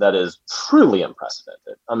is truly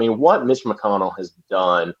unprecedented. What Mitch McConnell has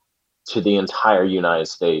done to the entire United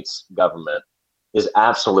States government is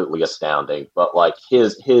absolutely astounding. But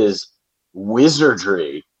his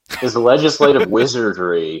wizardry, his legislative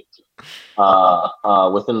wizardry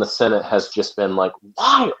within the Senate has just been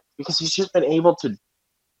wild, because he's just been able to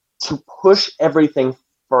push everything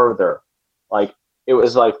further. It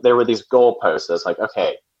was there were these goalposts that's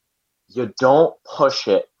okay, you don't push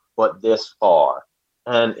it but this far.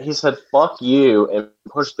 And he said, fuck you, and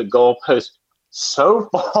pushed the goalpost so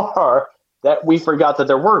far that we forgot that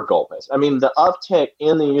there were goalposts. The uptick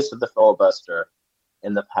in the use of the filibuster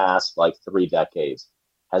in the past 3 decades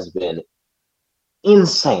has been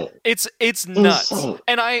insane. It's nuts. Insane.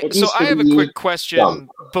 And I have a quick question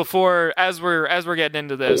before, as we're getting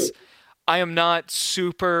into this. I am not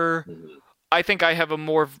super. I think I have a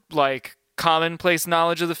more commonplace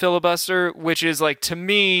knowledge of the filibuster, which is to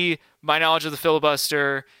me, my knowledge of the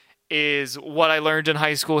filibuster is what I learned in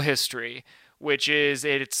high school history, which is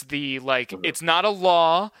it's it's not a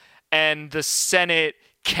law, and the Senate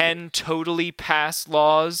can totally pass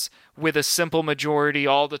laws with a simple majority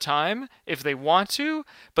all the time if they want to,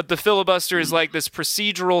 but the filibuster is this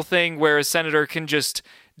procedural thing where a senator can just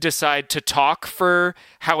decide to talk for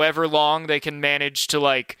however long they can manage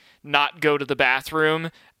to not go to the bathroom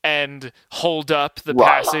and hold up the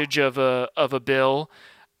passage of a bill.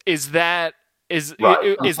 Is that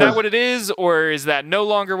that what it is, or is that no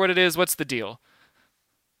longer what it is? What's the deal?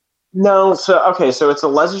 No, so it's a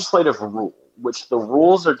legislative rule, which the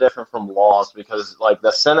rules are different from laws because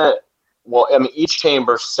the Senate, each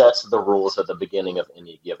chamber sets the rules at the beginning of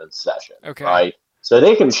any given session. Okay. Right? So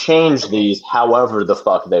they can change these however the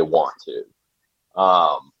fuck they want to.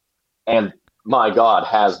 And my God,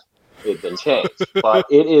 has it been changed. But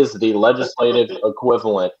it is the legislative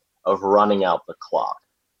equivalent of running out the clock.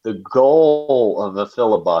 The goal of a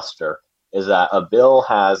filibuster is that a bill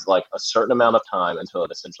has like a certain amount of time until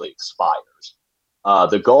it essentially expires.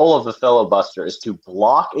 The goal of the filibuster is to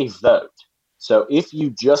block a vote. So if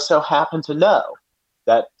you just so happen to know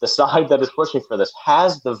that the side that is pushing for this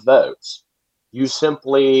has the votes, you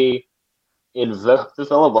simply invoke the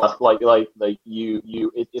filibuster.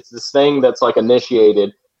 It's this thing that's like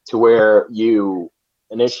initiated to where you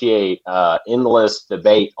initiate endless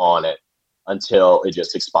debate on it until it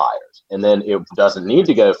just expires, and then it doesn't need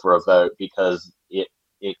to go for a vote because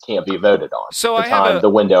it can't be voted on. So the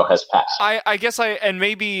window has passed. I guess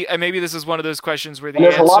maybe this is one of those questions where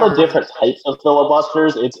there's a lot of different types of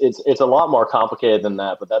filibusters. It's a lot more complicated than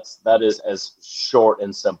that, but that is as short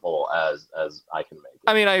and simple as I can make it.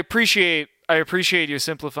 I mean, I appreciate you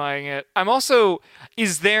simplifying it. I'm also,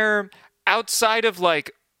 is there outside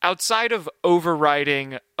of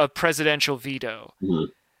overriding a presidential veto, mm-hmm.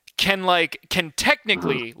 can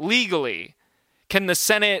technically, legally, can the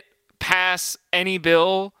Senate pass any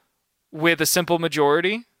bill with a simple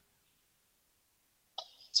majority?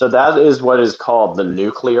 So that is what is called the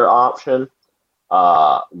nuclear option,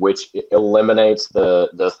 which eliminates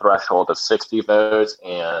the threshold of 60 votes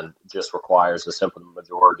and just requires a simple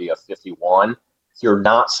majority of 51. You're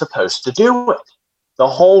not supposed to do it. The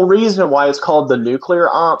whole reason why it's called the nuclear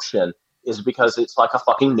option is because it's like a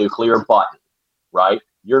fucking nuclear button, right?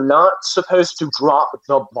 You're not supposed to drop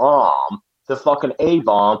the bomb, the fucking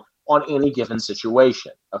A-bomb, on any given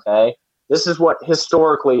situation, okay? This is what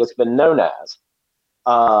historically it's been known as.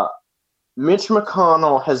 Mitch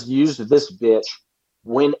McConnell has used this bitch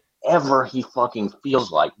whenever he fucking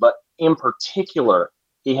feels like, but in particular,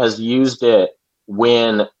 he has used it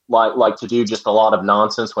when, like to do just a lot of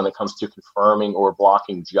nonsense when it comes to confirming or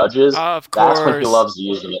blocking judges. Of course. That's when he loves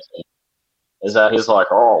using it. Is that he's like,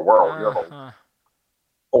 oh, well, you know,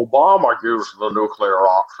 Obama gives the nuclear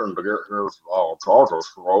option to get his charges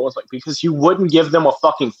through. It's like, because you wouldn't give them a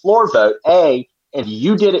fucking floor vote, A, and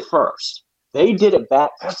you did it first. They did it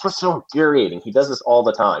back. That's what's so infuriating. He does this all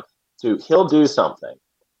the time. He'll do something,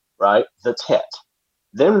 right? The tit.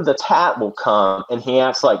 Then the tat will come, and he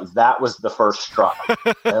acts like that was the first strike.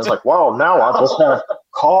 And it's like, well, now I just have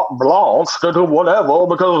carte blanche to do whatever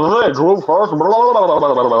because they drew first. Blah, blah,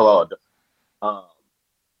 blah, blah.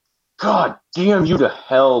 God damn you to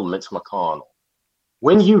hell, Mitch McConnell.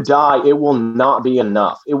 When you die, it will not be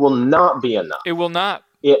enough. It will not be enough. It will not.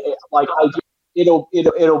 It'll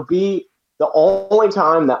be the only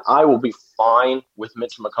time that I will be fine with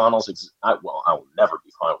Mitch McConnell's I will never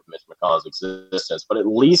be fine with Mitch McConnell's existence, but at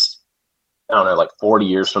least, I don't know, like 40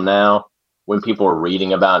 years from now, when people are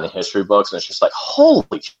reading about it in history books, and it's just like,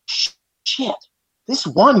 holy shit, this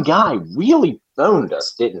one guy really boned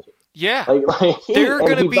us, didn't he? Yeah, they're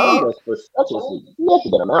gonna be for such a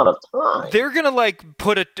significant amount of time. They're gonna like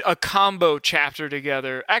put a combo chapter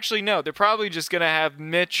together. Actually, no, they're probably just gonna have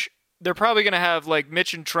Mitch. They're probably gonna have like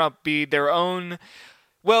Mitch and Trump be their own.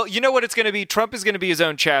 Well, you know what it's gonna be. Trump is gonna be his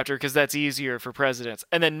own chapter because that's easier for presidents,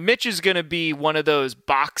 and then Mitch is gonna be one of those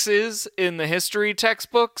boxes in the history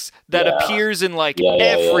textbooks that appears in like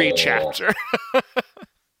every chapter.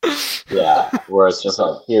 Yeah, where it's just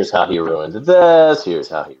like, here's how he ruined this. Here's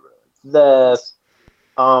how he ruined this.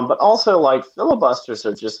 But also, like, filibusters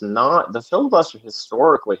are just not. The filibuster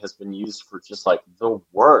historically has been used for just like the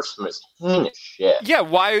worst, most heinous shit. Yeah,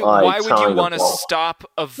 why would you want to stop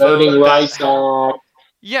a vote? Voting Rights Act.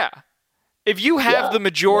 Yeah, if you have the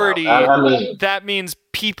majority, that means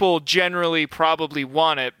people generally probably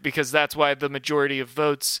want it because that's why the majority of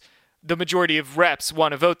votes. The majority of reps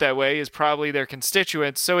want to vote that way is probably their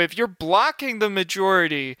constituents. So if you're blocking the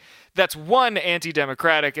majority, that's one,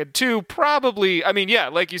 anti-democratic, and two, probably, I mean, yeah,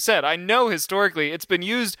 like you said, I know historically it's been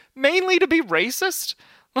used mainly to be racist.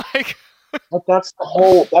 Like, but that's the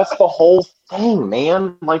whole thing,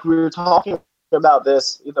 man. Like, we were talking about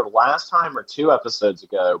this either last time or 2 episodes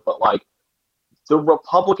ago, but like the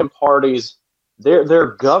Republican Party's their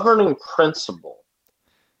governing principle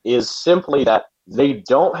is simply that they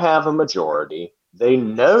don't have a majority. They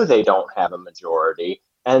know they don't have a majority,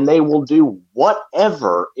 and they will do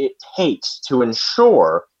whatever it takes to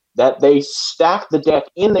ensure that they stack the deck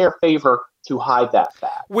in their favor to hide that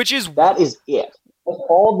fact. That is it. That's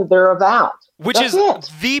all that they're about. That's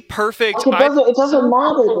the perfect. Like it doesn't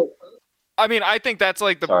matter. I mean, I think that's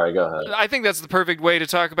like the. Sorry, go ahead. I think that's the perfect way to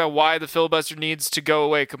talk about why the filibuster needs to go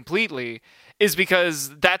away completely. Is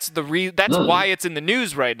because that's why it's in the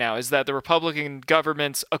news right now, is that the Republican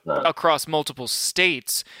governments across multiple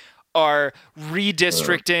states are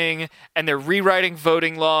redistricting and they're rewriting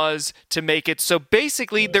voting laws to make it so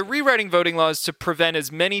basically they're rewriting voting laws to prevent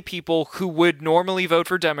as many people who would normally vote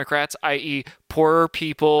for Democrats, i.e. poorer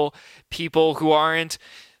people, people who aren't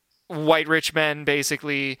white rich men,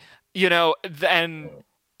 basically, and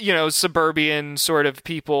suburban sort of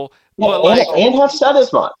people. But and have said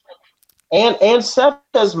as much. And said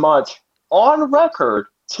as much on record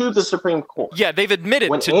to the Supreme Court. Yeah, they've admitted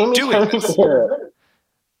when to Amy doing this.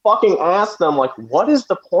 Fucking asked them, like, what is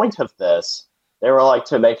the point of this? They were like,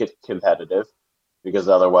 to make it competitive, because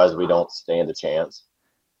otherwise we don't stand a chance.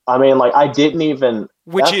 I mean, like, I didn't even.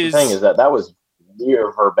 The thing is that was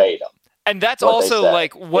near verbatim. And that's also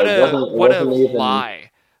like what a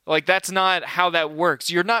lie. Like, that's not how that works.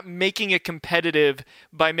 You're not making it competitive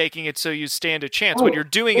by making it so you stand a chance. What you're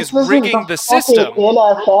doing is rigging the system.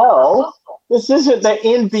 NFL. This isn't the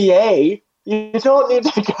NBA. You don't need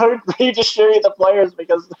to go redistribute the players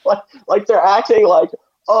because, like they're acting like,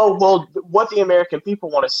 oh, well, what the American people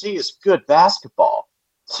want to see is good basketball.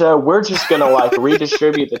 So we're just going to, like,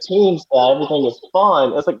 redistribute the teams so everything is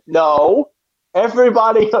fun. It's like, no,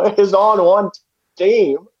 everybody is on one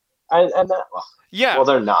team. And that, yeah. Well,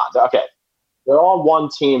 they're not. Okay. They're on one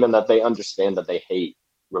team in that they understand that they hate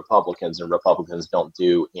Republicans and Republicans don't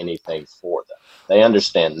do anything for them. They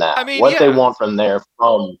understand that. I mean, what they want from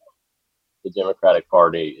the Democratic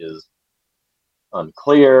Party is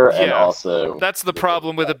unclear, and also that's the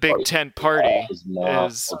problem with a big tent party.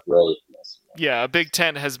 A big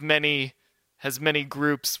tent has many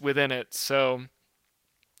groups within it, so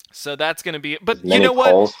that's going to be. But you know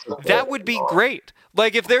what? That would be great.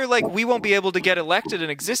 Like, if they're like, we won't be able to get elected and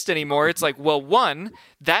exist anymore, it's like, well, one,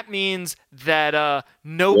 that means that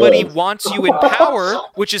nobody wants you in power,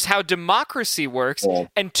 which is how democracy works.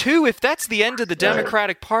 And two, if that's the end of the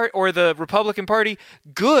Democratic Party or the Republican Party,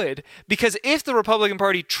 good. Because if the Republican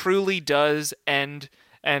Party truly does end,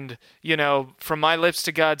 and, from my lips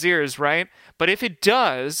to God's ears, right? But if it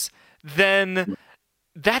does, then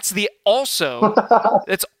that's also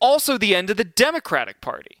the end of the Democratic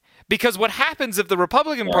Party. Because what happens if the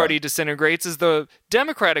Republican Party disintegrates is the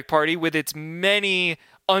Democratic Party, with its many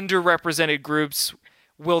underrepresented groups,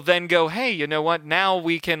 will then go, hey, you know what? Now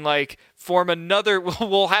we can, like, form another.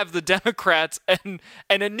 We'll have the Democrats and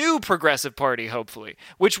a new progressive party, hopefully,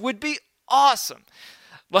 which would be awesome.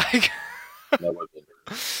 Like, that would be.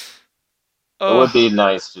 It would be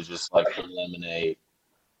nice to just, like, eliminate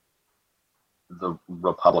the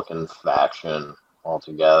Republican faction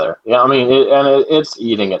altogether. Yeah, I mean, it's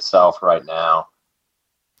eating itself right now.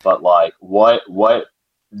 But, like, what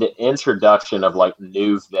the introduction of, like,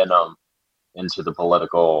 new venom into the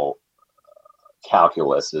political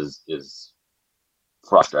calculus is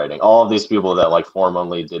frustrating. All of these people that, like,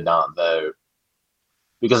 formerly did not vote,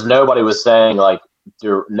 because nobody was saying, like,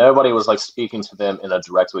 nobody was, like, speaking to them in a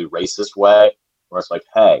directly racist way, where it's like,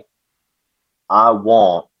 hey, I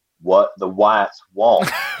want what the whites want.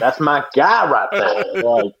 That's my guy right there.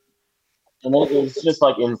 Like, and it's just,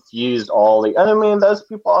 like, infused all the. I mean, those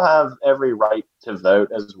people have every right to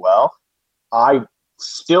vote as well. I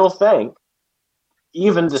still think,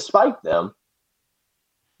 even despite them,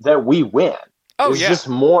 that we win. Oh, it's just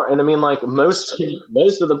more, and I mean, like, most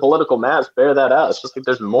of the political maps bear that out. It's just like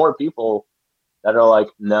there's more people that are like,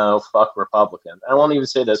 no, fuck Republicans. I won't even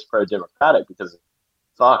say that's pro-democratic, because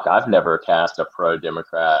fuck, I've never cast a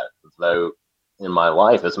pro-Democrat vote in my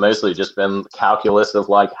life. It's mostly just been calculus of,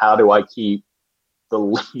 like, how do I keep the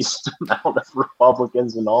least amount of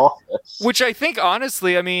Republicans in office? Which I think,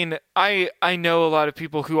 honestly, I mean, I know a lot of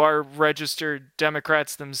people who are registered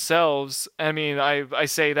Democrats themselves. I mean, I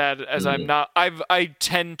say that as I'm not. I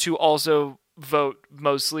tend to also vote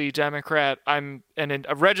mostly Democrat. I'm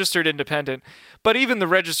a registered independent, but even the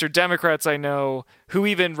registered Democrats I know, who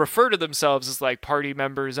even refer to themselves as, like, party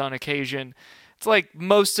members on occasion, it's like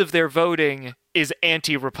most of their voting is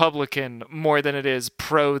anti-Republican more than it is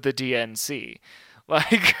pro the DNC.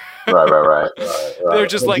 Like, right. They're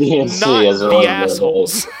just, like, DNC not the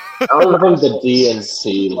assholes. I don't think the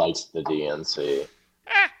DNC likes the DNC.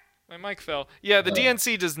 My mic fell. Yeah, the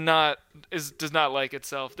DNC does not like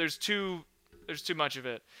itself. There's too much of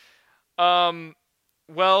it.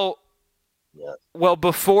 Well,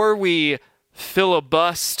 before we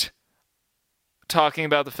filibust talking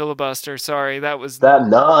about the filibuster, sorry, that was that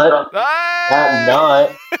nut. That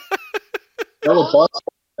nut. Filibuster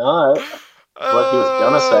nut. What he was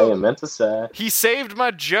gonna say and meant to say. He saved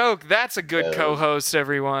my joke. That's a good co-host,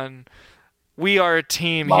 everyone. We are a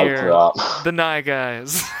team Mic here. Drop. The Nye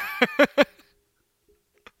Guys.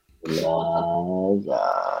 Nye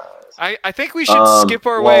Guys. I think we should skip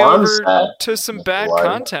our way I'm over sad. to some bad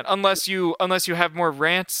content, unless you have more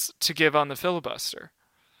rants to give on the filibuster.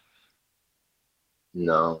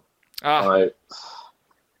 No. Ah, I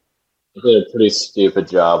did a pretty stupid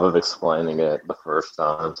job of explaining it the first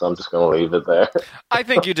time, so I'm just going to leave it there. I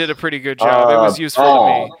think you did a pretty good job. It was useful to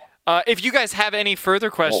me. Oh, If you guys have any further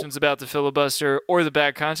questions about the filibuster or the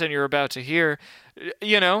bad content you're about to hear,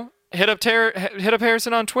 hit up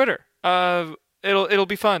Harrison on Twitter. It'll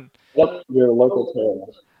be fun. yep, your local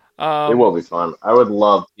channel. It will be fun. I would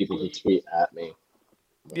love people to tweet at me.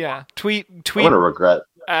 Yeah, tweet I'm going to regret.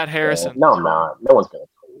 at Harrison. No, I'm not. No one's going to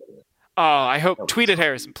tweet me. Oh, I hope tweet at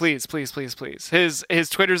Harrison, please, please, please, please. His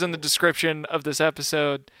Twitter's in the description of this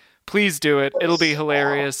episode. Please do it. It'll be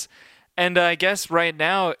hilarious. And I guess right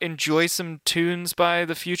now, enjoy some tunes by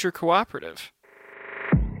the Future Cooperative.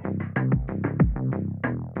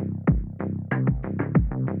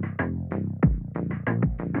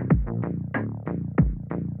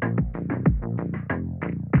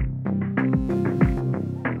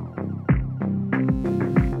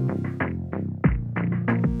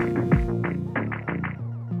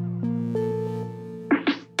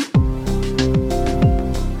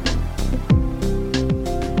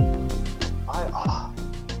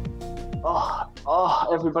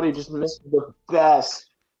 Everybody just missed the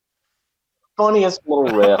best, funniest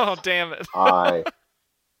little riff. Oh, damn it.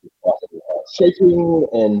 Shaking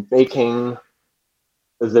and baking,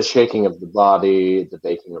 the shaking of the body, the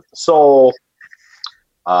baking of the soul.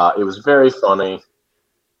 It was very funny.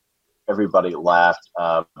 Everybody laughed.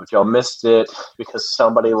 But y'all missed it because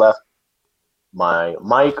somebody left my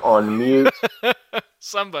mic on mute.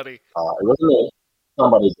 Somebody. It wasn't me.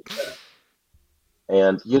 Somebody did that.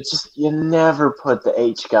 And you never put the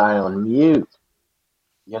H guy on mute.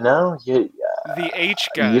 The H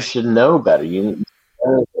guy. You should know better. And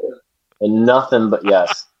nothing but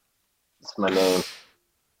yes, it's my name.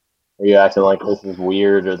 Are you acting like this is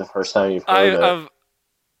weird or the first time you've heard it?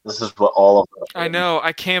 This is what all of us. I know.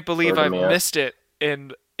 I can't believe I've missed it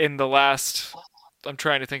in the last. I'm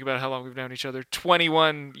trying to think about how long we've known each other.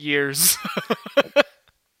 21 years.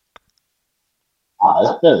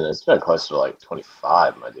 It's been close to like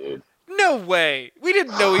 25, my dude. No way. We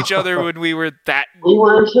didn't know each other when we were that. We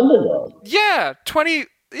were in kindergarten. Yeah, 20.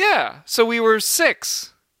 Yeah, so we were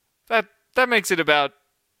 6. That makes it about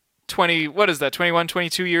 20. What is that? 21,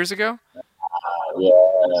 22 years ago? Yeah.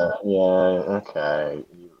 Okay,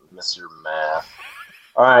 Mr. Math.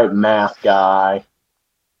 All right, math guy.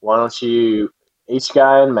 Why don't you H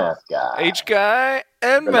guy and math guy? H guy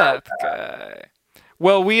and math guy.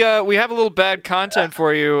 Well, we have a little bad content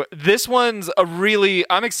for you. This one's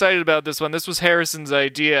I'm excited about this one. This was Harrison's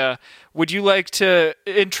idea. Would you like to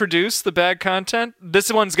introduce the bad content?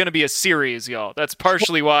 This one's going to be a series, y'all. That's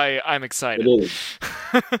partially why I'm excited. It is.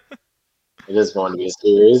 It is going to be a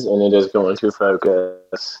series, and it is going to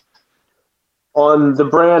focus on the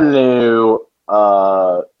brand new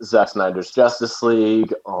Zack Snyder's Justice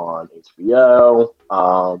League on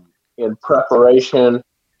HBO. In preparation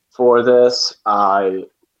for this, I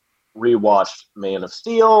rewatched Man of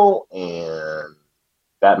Steel and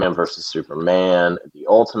Batman vs. Superman, the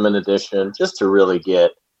Ultimate Edition, just to really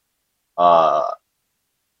get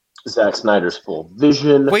Zack Snyder's full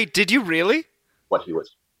vision. Wait, did you really? What he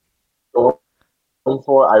was going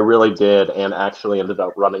for. I really did, and actually ended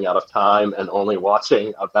up running out of time and only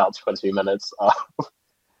watching about 20 minutes of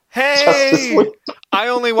Hey! I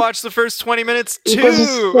only watched the first 20 minutes too! Because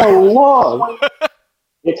it's so long!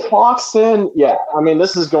 It clocks in, I mean,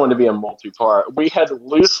 this is going to be a multi-part. We had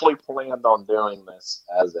loosely planned on doing this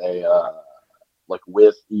as a,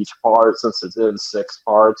 with each part, since it's in 6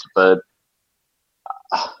 parts, but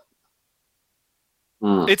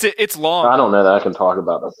it's long. I don't know that I can talk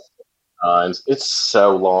about it times. It's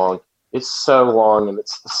so long. It's so long, and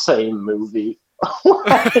it's the same movie.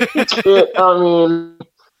 I mean,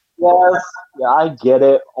 yes, I get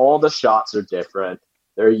it. All the shots are different.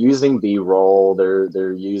 They're using B-roll.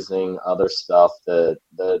 They're using other stuff that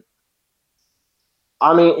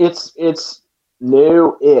I mean, it's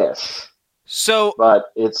new-ish. So,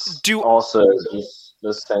 but it's also just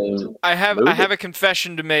the same. I have a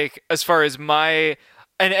confession to make as far as my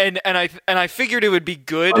and I figured it would be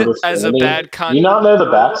good as a bad content. You not know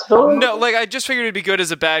the backstory? No, I just figured it'd be good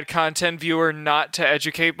as a bad content viewer not to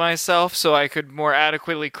educate myself, so I could more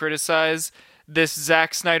adequately criticize this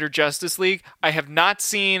Zack Snyder Justice League. I have not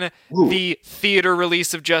seen the theater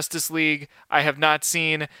release of Justice League. I have not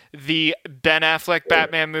seen the Ben Affleck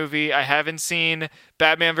Batman movie. I haven't seen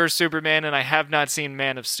Batman vs. Superman, and I have not seen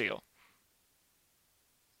Man of Steel.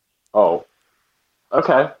 Oh.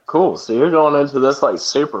 Okay, cool. So you're going into this like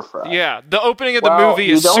super fresh. Yeah, the opening of the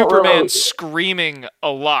movie is Superman screaming a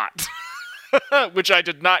lot, which I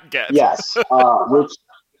did not get. Yes, which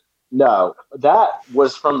no, that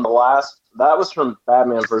was from the last. That was from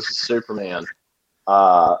Batman versus Superman.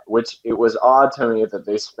 Which it was odd to me that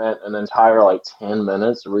they spent an entire like 10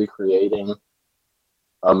 minutes recreating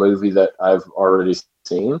a movie that I've already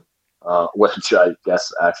seen. Which I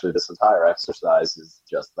guess actually this entire exercise is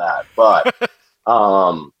just that. But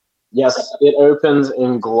yes, it opens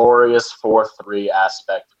in glorious 4:3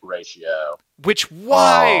 aspect ratio. Which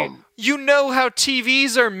why? You know how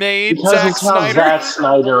TVs are made, because Zack it's Snyder. How Zack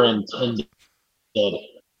Snyder intended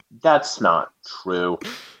it. That's not true.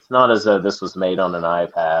 It's not as though this was made on an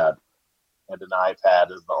iPad, and an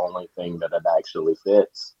iPad is the only thing that it actually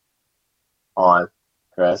fits on,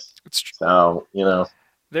 Chris. So,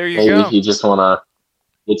 there you maybe go. if you just want to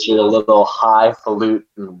get your little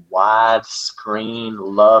highfalutin widescreen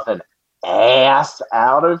loving ass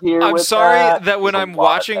out of here. I'm sorry that when I'm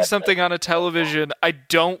watching something on a television, I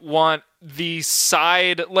don't want the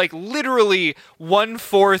side, like literally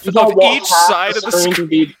 1/4 of each side of the screen to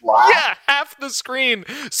be black? Yeah, half the screen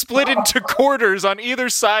split into quarters on either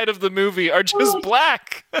side of the movie are just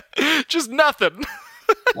black. Just nothing.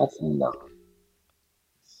 That's nonsense.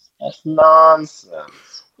 That's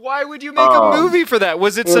nonsense. Why would you make a movie for that?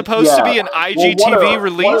 Was it supposed to be an IGTV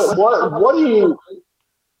release? What do you...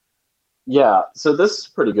 Yeah, so this is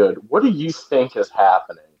pretty good. What do you think is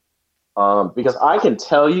happening? Because I can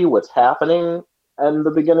tell you what's happening in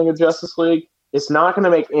the beginning of Justice League. It's not going to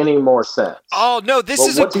make any more sense. Oh, no, this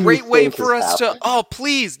is a great way for us to... Oh,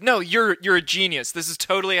 please. No, you're a genius. This is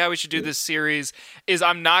totally how we should do this series, is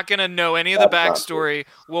I'm not going to know any of the backstory.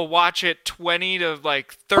 We'll watch it 20 to,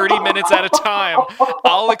 30 minutes at a time.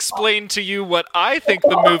 I'll explain to you what I think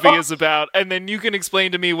the movie is about, and then you can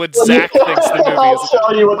explain to me what Zach thinks the movie is about. I'll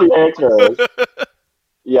show you what the answer is.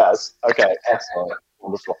 Yes. Okay, excellent.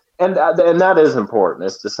 Wonderful. And that is important,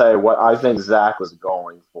 is to say what I think Zach was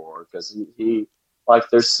going for, because he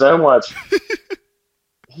there's so much.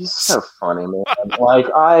 He's so funny, man.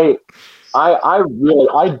 I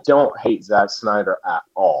don't hate Zack Snyder at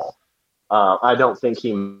all. I don't think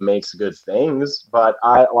he makes good things, but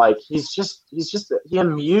he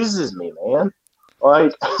amuses me, man.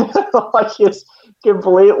 His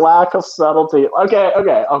complete lack of subtlety. Okay,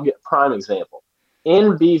 I'll get prime example.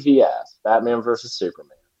 In BVS, Batman versus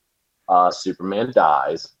Superman, Superman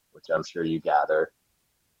dies, which I'm sure you gather,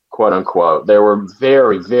 quote unquote. They were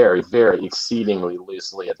very, very, very exceedingly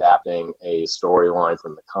loosely adapting a storyline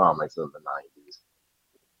from the comics in the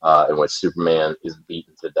 90s, in which Superman is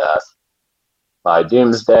beaten to death by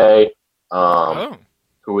Doomsday,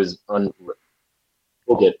 who is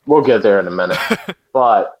we'll get there in a minute,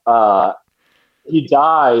 but he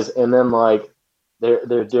dies, and then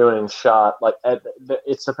they're doing shot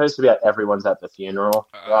it's supposed to be everyone's at the funeral,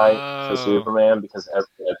 right? For Superman, because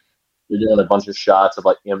you're doing a bunch of shots of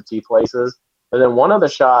empty places, and then one of the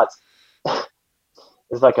shots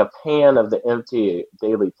is a pan of the empty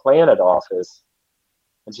Daily Planet office,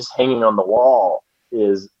 and just hanging on the wall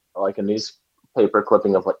is a newspaper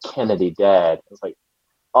clipping of Kennedy dead. It's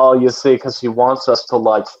oh, you see, because he wants us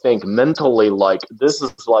to think mentally this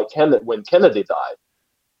is when Kennedy died,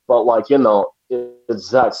 but it's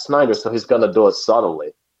Zack Snyder, so he's going to do it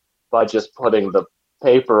subtly by just putting the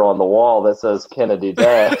paper on the wall that says Kennedy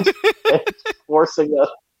dead and forcing us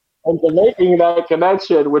into making that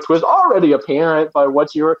connection, which was already apparent by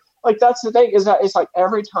what you were that's the thing, is that it's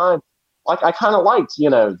every time I kind of liked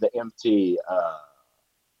the empty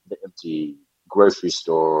grocery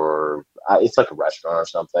store. It's a restaurant or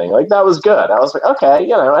something that was good. I was okay,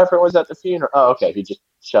 everyone's at the funeral. Oh, okay, he just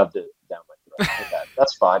shoved it down my throat. Okay,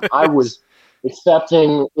 that's fine. I was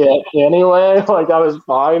accepting it anyway. I was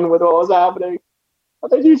fine with what was happening.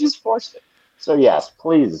 But they just forced it. So yes,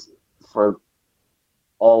 please, for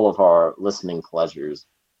all of our listening pleasures,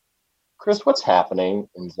 Chris, what's happening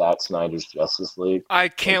in Zack Snyder's Justice League? I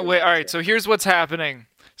can't wait. All right, so here's what's happening.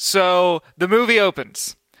 So the movie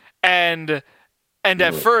opens, and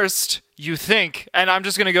at first you think, and I'm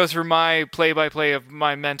just going to go through my play-by-play of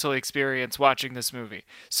my mental experience watching this movie.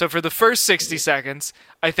 So for the first 60 seconds,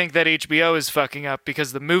 I think that HBO is fucking up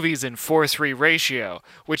because the movie's in 4:3 ratio,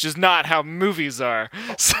 which is not how movies are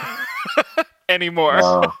anymore.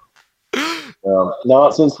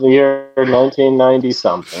 Not since the year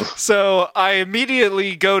 1990-something. So I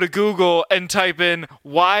immediately go to Google and type in,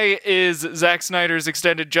 why is Zack Snyder's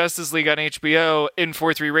Extended Justice League on HBO in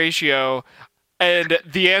 4:3 ratio? And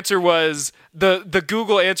the answer was the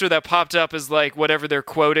Google answer that popped up is like whatever they're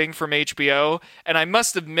quoting from HBO. And I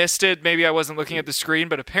must have missed it. Maybe I wasn't looking at the screen,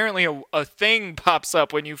 but apparently a thing pops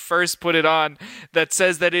up when you first put it on that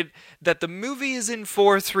says that the movie is in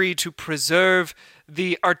 4:3 to preserve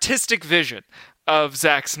the artistic vision of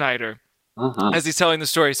Zack Snyder. As he's telling the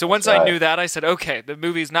story. So once I knew that, I said, okay, the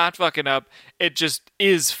movie's not fucking up. It just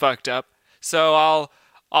is fucked up. So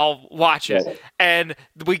I'll watch it. And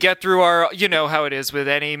we get through our, you know how it is with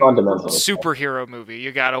any superhero movie.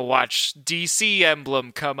 You gotta watch DC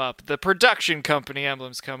emblem come up, the production company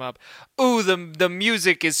emblems come up. Ooh, the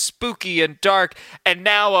music is spooky and dark, and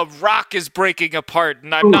now a rock is breaking apart,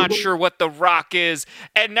 and I'm not sure what the rock is.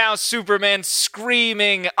 And now Superman's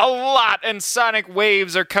screaming a lot, and sonic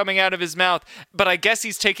waves are coming out of his mouth. But I guess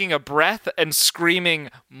he's taking a breath and screaming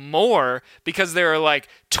more because there are like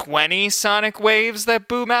 20 sonic waves that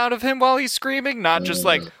boom out of him while he's screaming, not just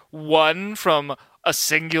like one from a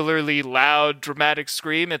singularly loud dramatic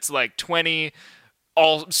scream. It's like 20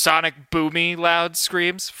 all sonic boomy loud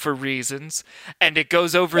screams for reasons, and it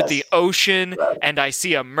goes over the ocean, and I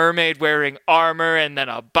see a mermaid wearing armor, and then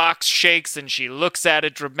a box shakes and she looks at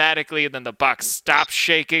it dramatically, and then the box stops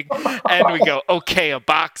shaking and we go, okay, a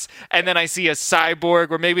box. And then I see a cyborg,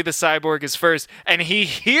 or maybe the cyborg is first, and he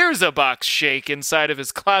hears a box shake inside of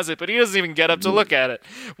his closet, but he doesn't even get up to look at it.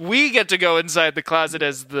 We get to go inside the closet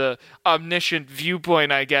as the omniscient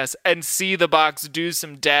viewpoint, I guess, and see the box do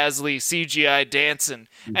some dazzly CGI dancing,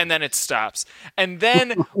 and then it stops. And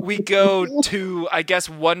then we go to, I guess,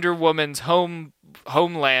 Wonder Woman's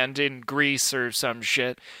homeland in Greece or some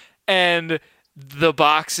shit, and the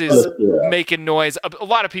box is making noise. A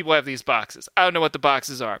lot of people have these boxes. I don't know what the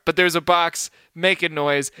boxes are, but there's a box making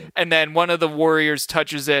noise, and then one of the warriors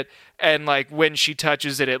touches it, and like when she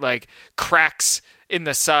touches it, it like cracks in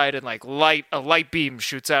the side, and like a light beam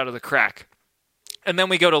shoots out of the crack. And then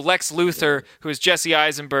we go to Lex Luthor, who is Jesse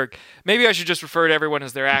Eisenberg. Maybe I should just refer to everyone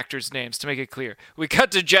as their actors' names to make it clear. We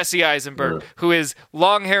cut to Jesse Eisenberg, who is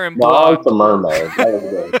long hair and blonde. The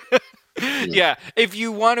mermaid. Yeah, if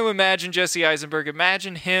you want to imagine Jesse Eisenberg,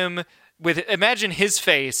 imagine his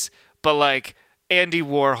face, but like Andy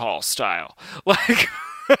Warhol style. Like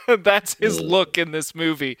that's his look in this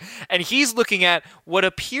movie. And he's looking at what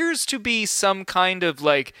appears to be some kind of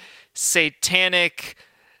like satanic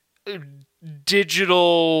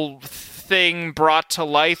digital thing brought to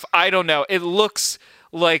life. I don't know. It looks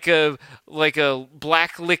like a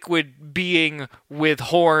black liquid being with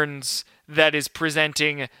horns that is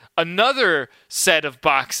presenting another set of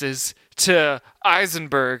boxes to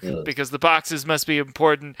Eisenberg, because the boxes must be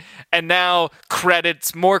important. And now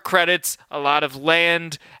more credits, a lot of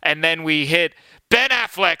land, and then we hit Ben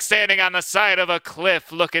Affleck standing on the side of a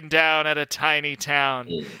cliff looking down at a tiny town.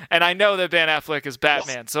 And I know that Ben Affleck is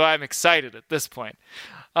Batman, so I'm excited at this point.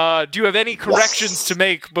 Do you have any corrections to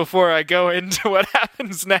make before I go into what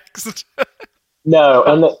happens next? No,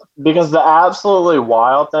 and because the absolutely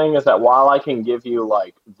wild thing is that while I can give you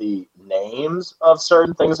like the names of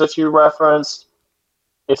certain things that you referenced,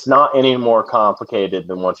 it's not any more complicated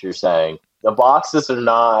than what you're saying. The boxes are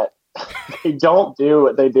not, they don't do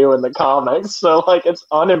what they do in the comics, so like it's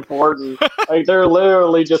unimportant. Like they're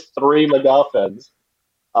literally just three MacGuffins.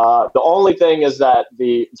 The only thing is that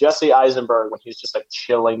the Jesse Eisenberg, when he's just like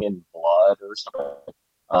chilling in blood or something.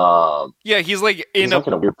 Yeah, he's like in a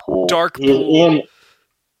weird pool. Dark pool.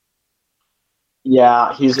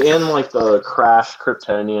 He's in like the crashed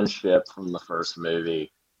Kryptonian ship from the first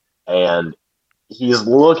movie, and he's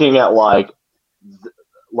looking at like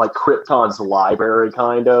Krypton's library,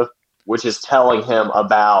 kind of, which is telling him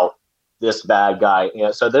about this bad guy.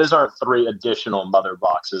 And so those aren't three additional mother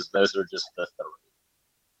boxes; those are just the three.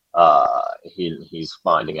 He's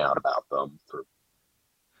finding out about them for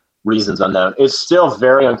reasons unknown. It's still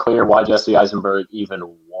very unclear why Jesse Eisenberg even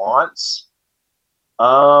wants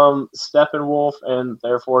Steppenwolf, and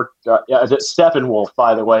therefore, Steppenwolf,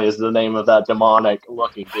 by the way, is the name of that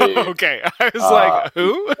demonic-looking dude. Okay, I was like,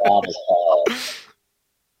 who?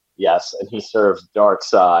 Yes, and he serves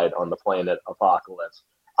Darkseid on the planet Apocalypse.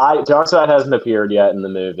 Darkseid hasn't appeared yet in the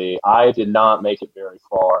movie. I did not make it very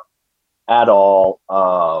far at all.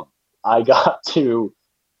 I got to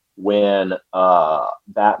when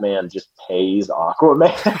Batman just pays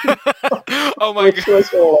Aquaman. Oh my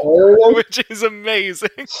god. Which is amazing.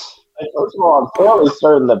 First of all, I'm fairly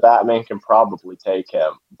certain that Batman can probably take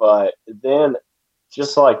him, but then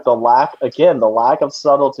just like the lack of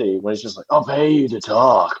subtlety when he's just like, I'll pay you to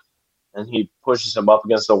talk. And he pushes him up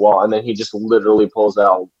against the wall, and then he just literally pulls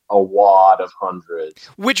out a wad of hundreds.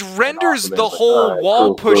 Which renders the whole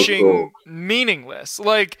wall pushing meaningless.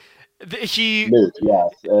 Like, Luke, yes,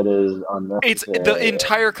 it is unnecessary. It's the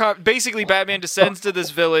entire basically Batman descends to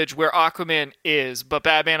this village where Aquaman is, but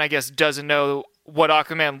Batman, I guess, doesn't know what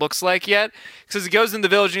Aquaman looks like yet, because he goes in the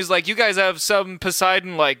village and he's like, "You guys have some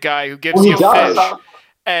Poseidon-like guy who gives you fish."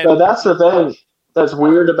 And so that's the thing that's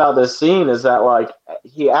weird about this scene is that like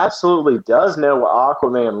he absolutely does know what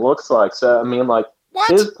Aquaman looks like. So I mean, like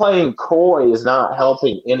his playing coy is not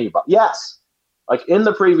helping anybody. Yes, like in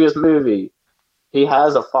the previous movie, he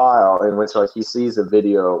has a file in which like he sees a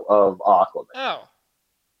video of Aquaman. Oh.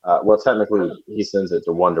 Well, technically, he sends it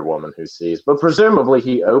to Wonder Woman, who sees, but presumably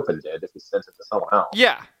he opened it if he sent it to someone else.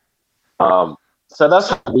 Yeah. So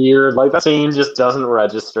that's weird. Like that scene just doesn't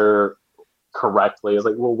register correctly. It's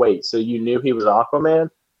like, well, wait. So you knew he was Aquaman,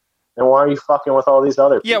 and why are you fucking with all these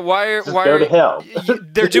other people? Yeah, why go to hell.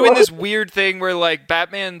 They're doing this weird thing where like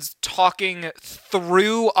Batman's talking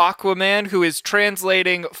through Aquaman, who is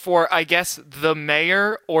translating for, I guess, the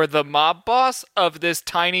mayor or the mob boss of this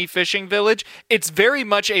tiny fishing village. It's very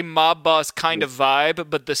much a mob boss kind of vibe,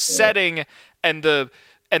 but the setting and the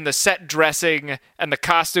set dressing and the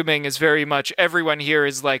costuming is very much everyone here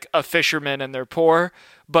is like a fisherman and they're poor.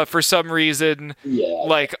 But for some reason,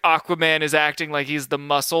 like Aquaman is acting like he's the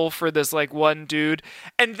muscle for this like one dude.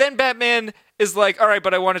 And then Batman is like, all right,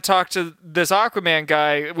 but I want to talk to this Aquaman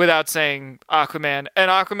guy without saying Aquaman. And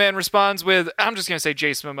Aquaman responds with, I'm just going to say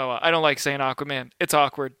Jason Momoa. I don't like saying Aquaman. It's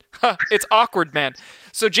awkward. It's awkward, man.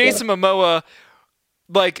 So Jason Momoa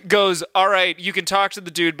like goes, all right, you can talk to the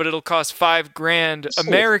dude, but it'll cost $5,000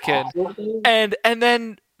 American. And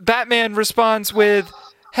then Batman responds with,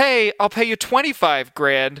 hey, I'll pay you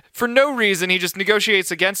 $25,000 for no reason. He just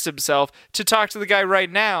negotiates against himself to talk to the guy right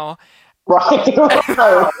now. Right. He's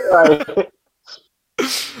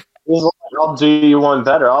like, I'll do you one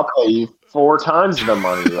better. I'll pay you 4 times the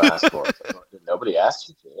money you asked for. Nobody asked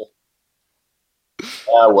you to.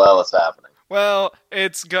 Well, it's happening. Well,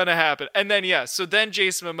 it's gonna happen. And then, so then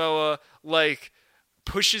Jason Momoa, like,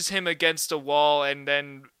 pushes him against a wall, and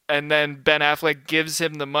then Ben Affleck gives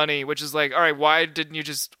him the money, which is like, all right, why did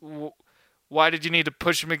you need to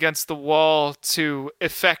push him against the wall to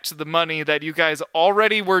effect the money that you guys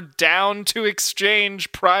already were down to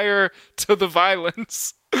exchange prior to the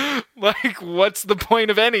violence? Like, what's the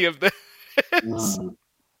point of any of this?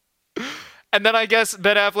 And then I guess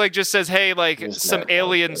Ben Affleck just says, hey, like, some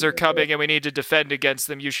aliens are coming and we need to defend against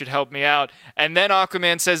them. You should help me out. And then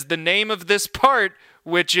Aquaman says the name of this part,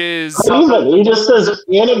 which is... He just says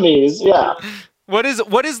enemies, yeah. What is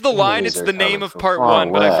the line? It's the name of part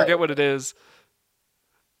 1, but I forget what it is.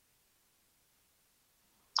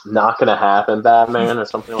 Not gonna happen, Batman, or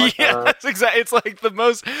something like that. Yeah, that's exactly. It's like the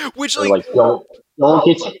most... Which, like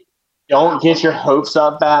don't get your hopes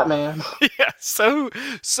up, Batman. Yeah, so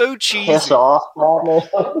cheesy. Piss off, Batman.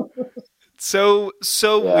 So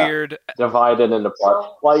weird. Divided into parts.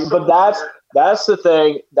 Like, but that's the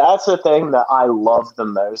thing. That's the thing that I love the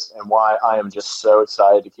most, and why I am just so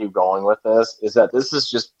excited to keep going with this. Is that this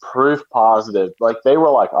is just proof positive. Like they were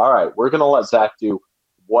like, all right, we're gonna let Zack do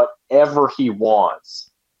whatever he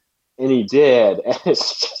wants, and he did, and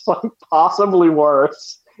it's just like possibly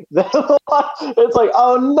worse. It's like,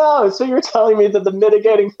 oh no, so you're telling me that the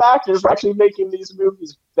mitigating factors are actually making these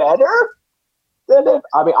movies better than it?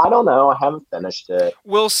 I mean, I don't know. I haven't finished it.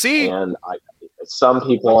 We'll see. And some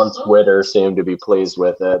people on Twitter seem to be pleased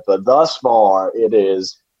with it, but thus far, it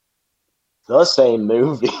is the same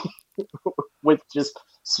movie with just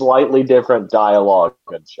slightly different dialogue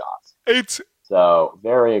and shots. So,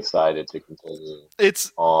 very excited to continue.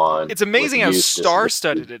 It's amazing how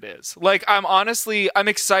star-studded it is. Like, I'm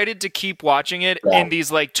excited to keep watching it in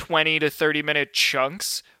these like 20 to 30 minute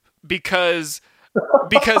chunks because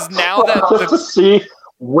now that to see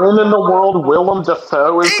when in the world Willem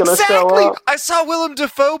Dafoe is going to show up. I saw Willem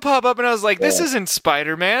Dafoe pop up and I was like, this isn't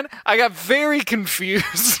Spider-Man. I got very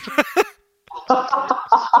confused.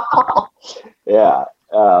 Yeah.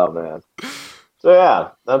 Oh man. So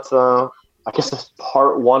yeah, that's I guess it's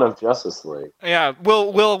part 1 of Justice League. Yeah,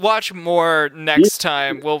 we'll watch more next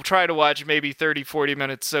time. We'll try to watch maybe 30, 40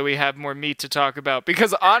 minutes so we have more meat to talk about.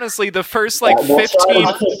 Because honestly, the first like 15...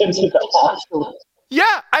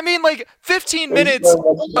 Yeah, I mean like 15 minutes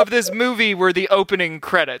of this movie were the opening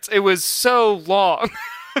credits. It was so long.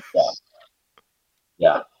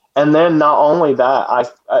 Yeah. And then not only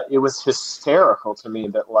that, it was hysterical to me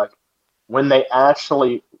that like when they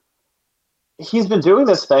actually... He's been doing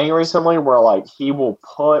this thing recently where, like, he will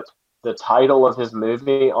put the title of his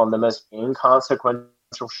movie on the most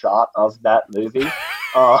inconsequential shot of that movie.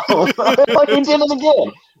 Like, he did it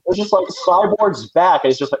again. It's just like, Cyborg's back.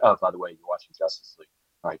 And it's just like, oh, by the way, you're watching Justice League.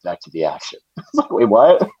 All right, back to the action. It's like, wait,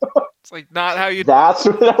 what? It's like not how you. That's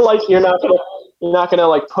like you're not gonna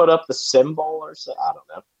like put up the symbol or so. I don't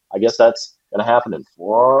know. I guess that's gonna happen in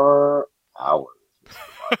 4 hours.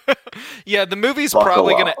 Yeah, the movie's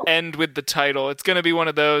probably going to end with the title. It's going to be one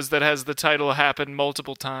of those that has the title happen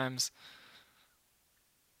multiple times.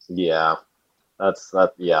 Yeah, that's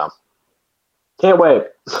that. Yeah, can't wait.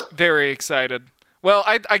 Very excited. Well,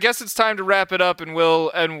 I guess it's time to wrap it up, and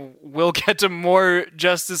we'll get to more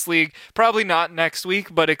Justice League. Probably not next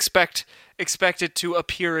week, but expect it to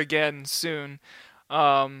appear again soon.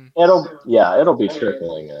 It'll be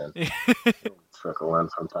trickling in. It'll trickle in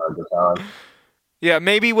from time to time. Yeah,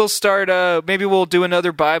 maybe we'll start. Maybe we'll do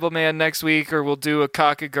another Bible Man next week, or we'll do a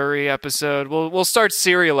Kakaguri episode. We'll start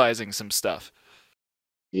serializing some stuff.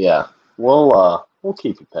 Yeah, we'll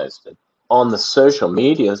keep you posted on the social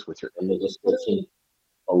medias, which are in the description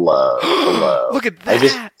below. Look at that! I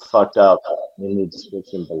just fucked up in the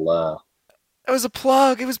description below. That was a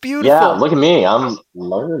plug. It was beautiful. Yeah, look at me. I'm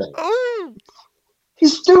learning. Ooh.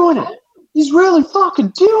 He's doing it. He's really fucking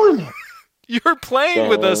doing it. You're playing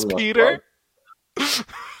with us, Peter.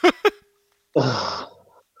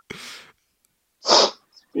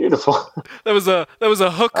 Beautiful. That was a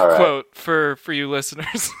hook quote for you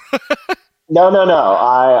listeners. No.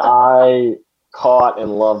 I caught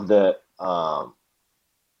and loved it, and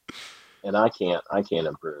I can't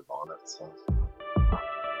improve on it. So.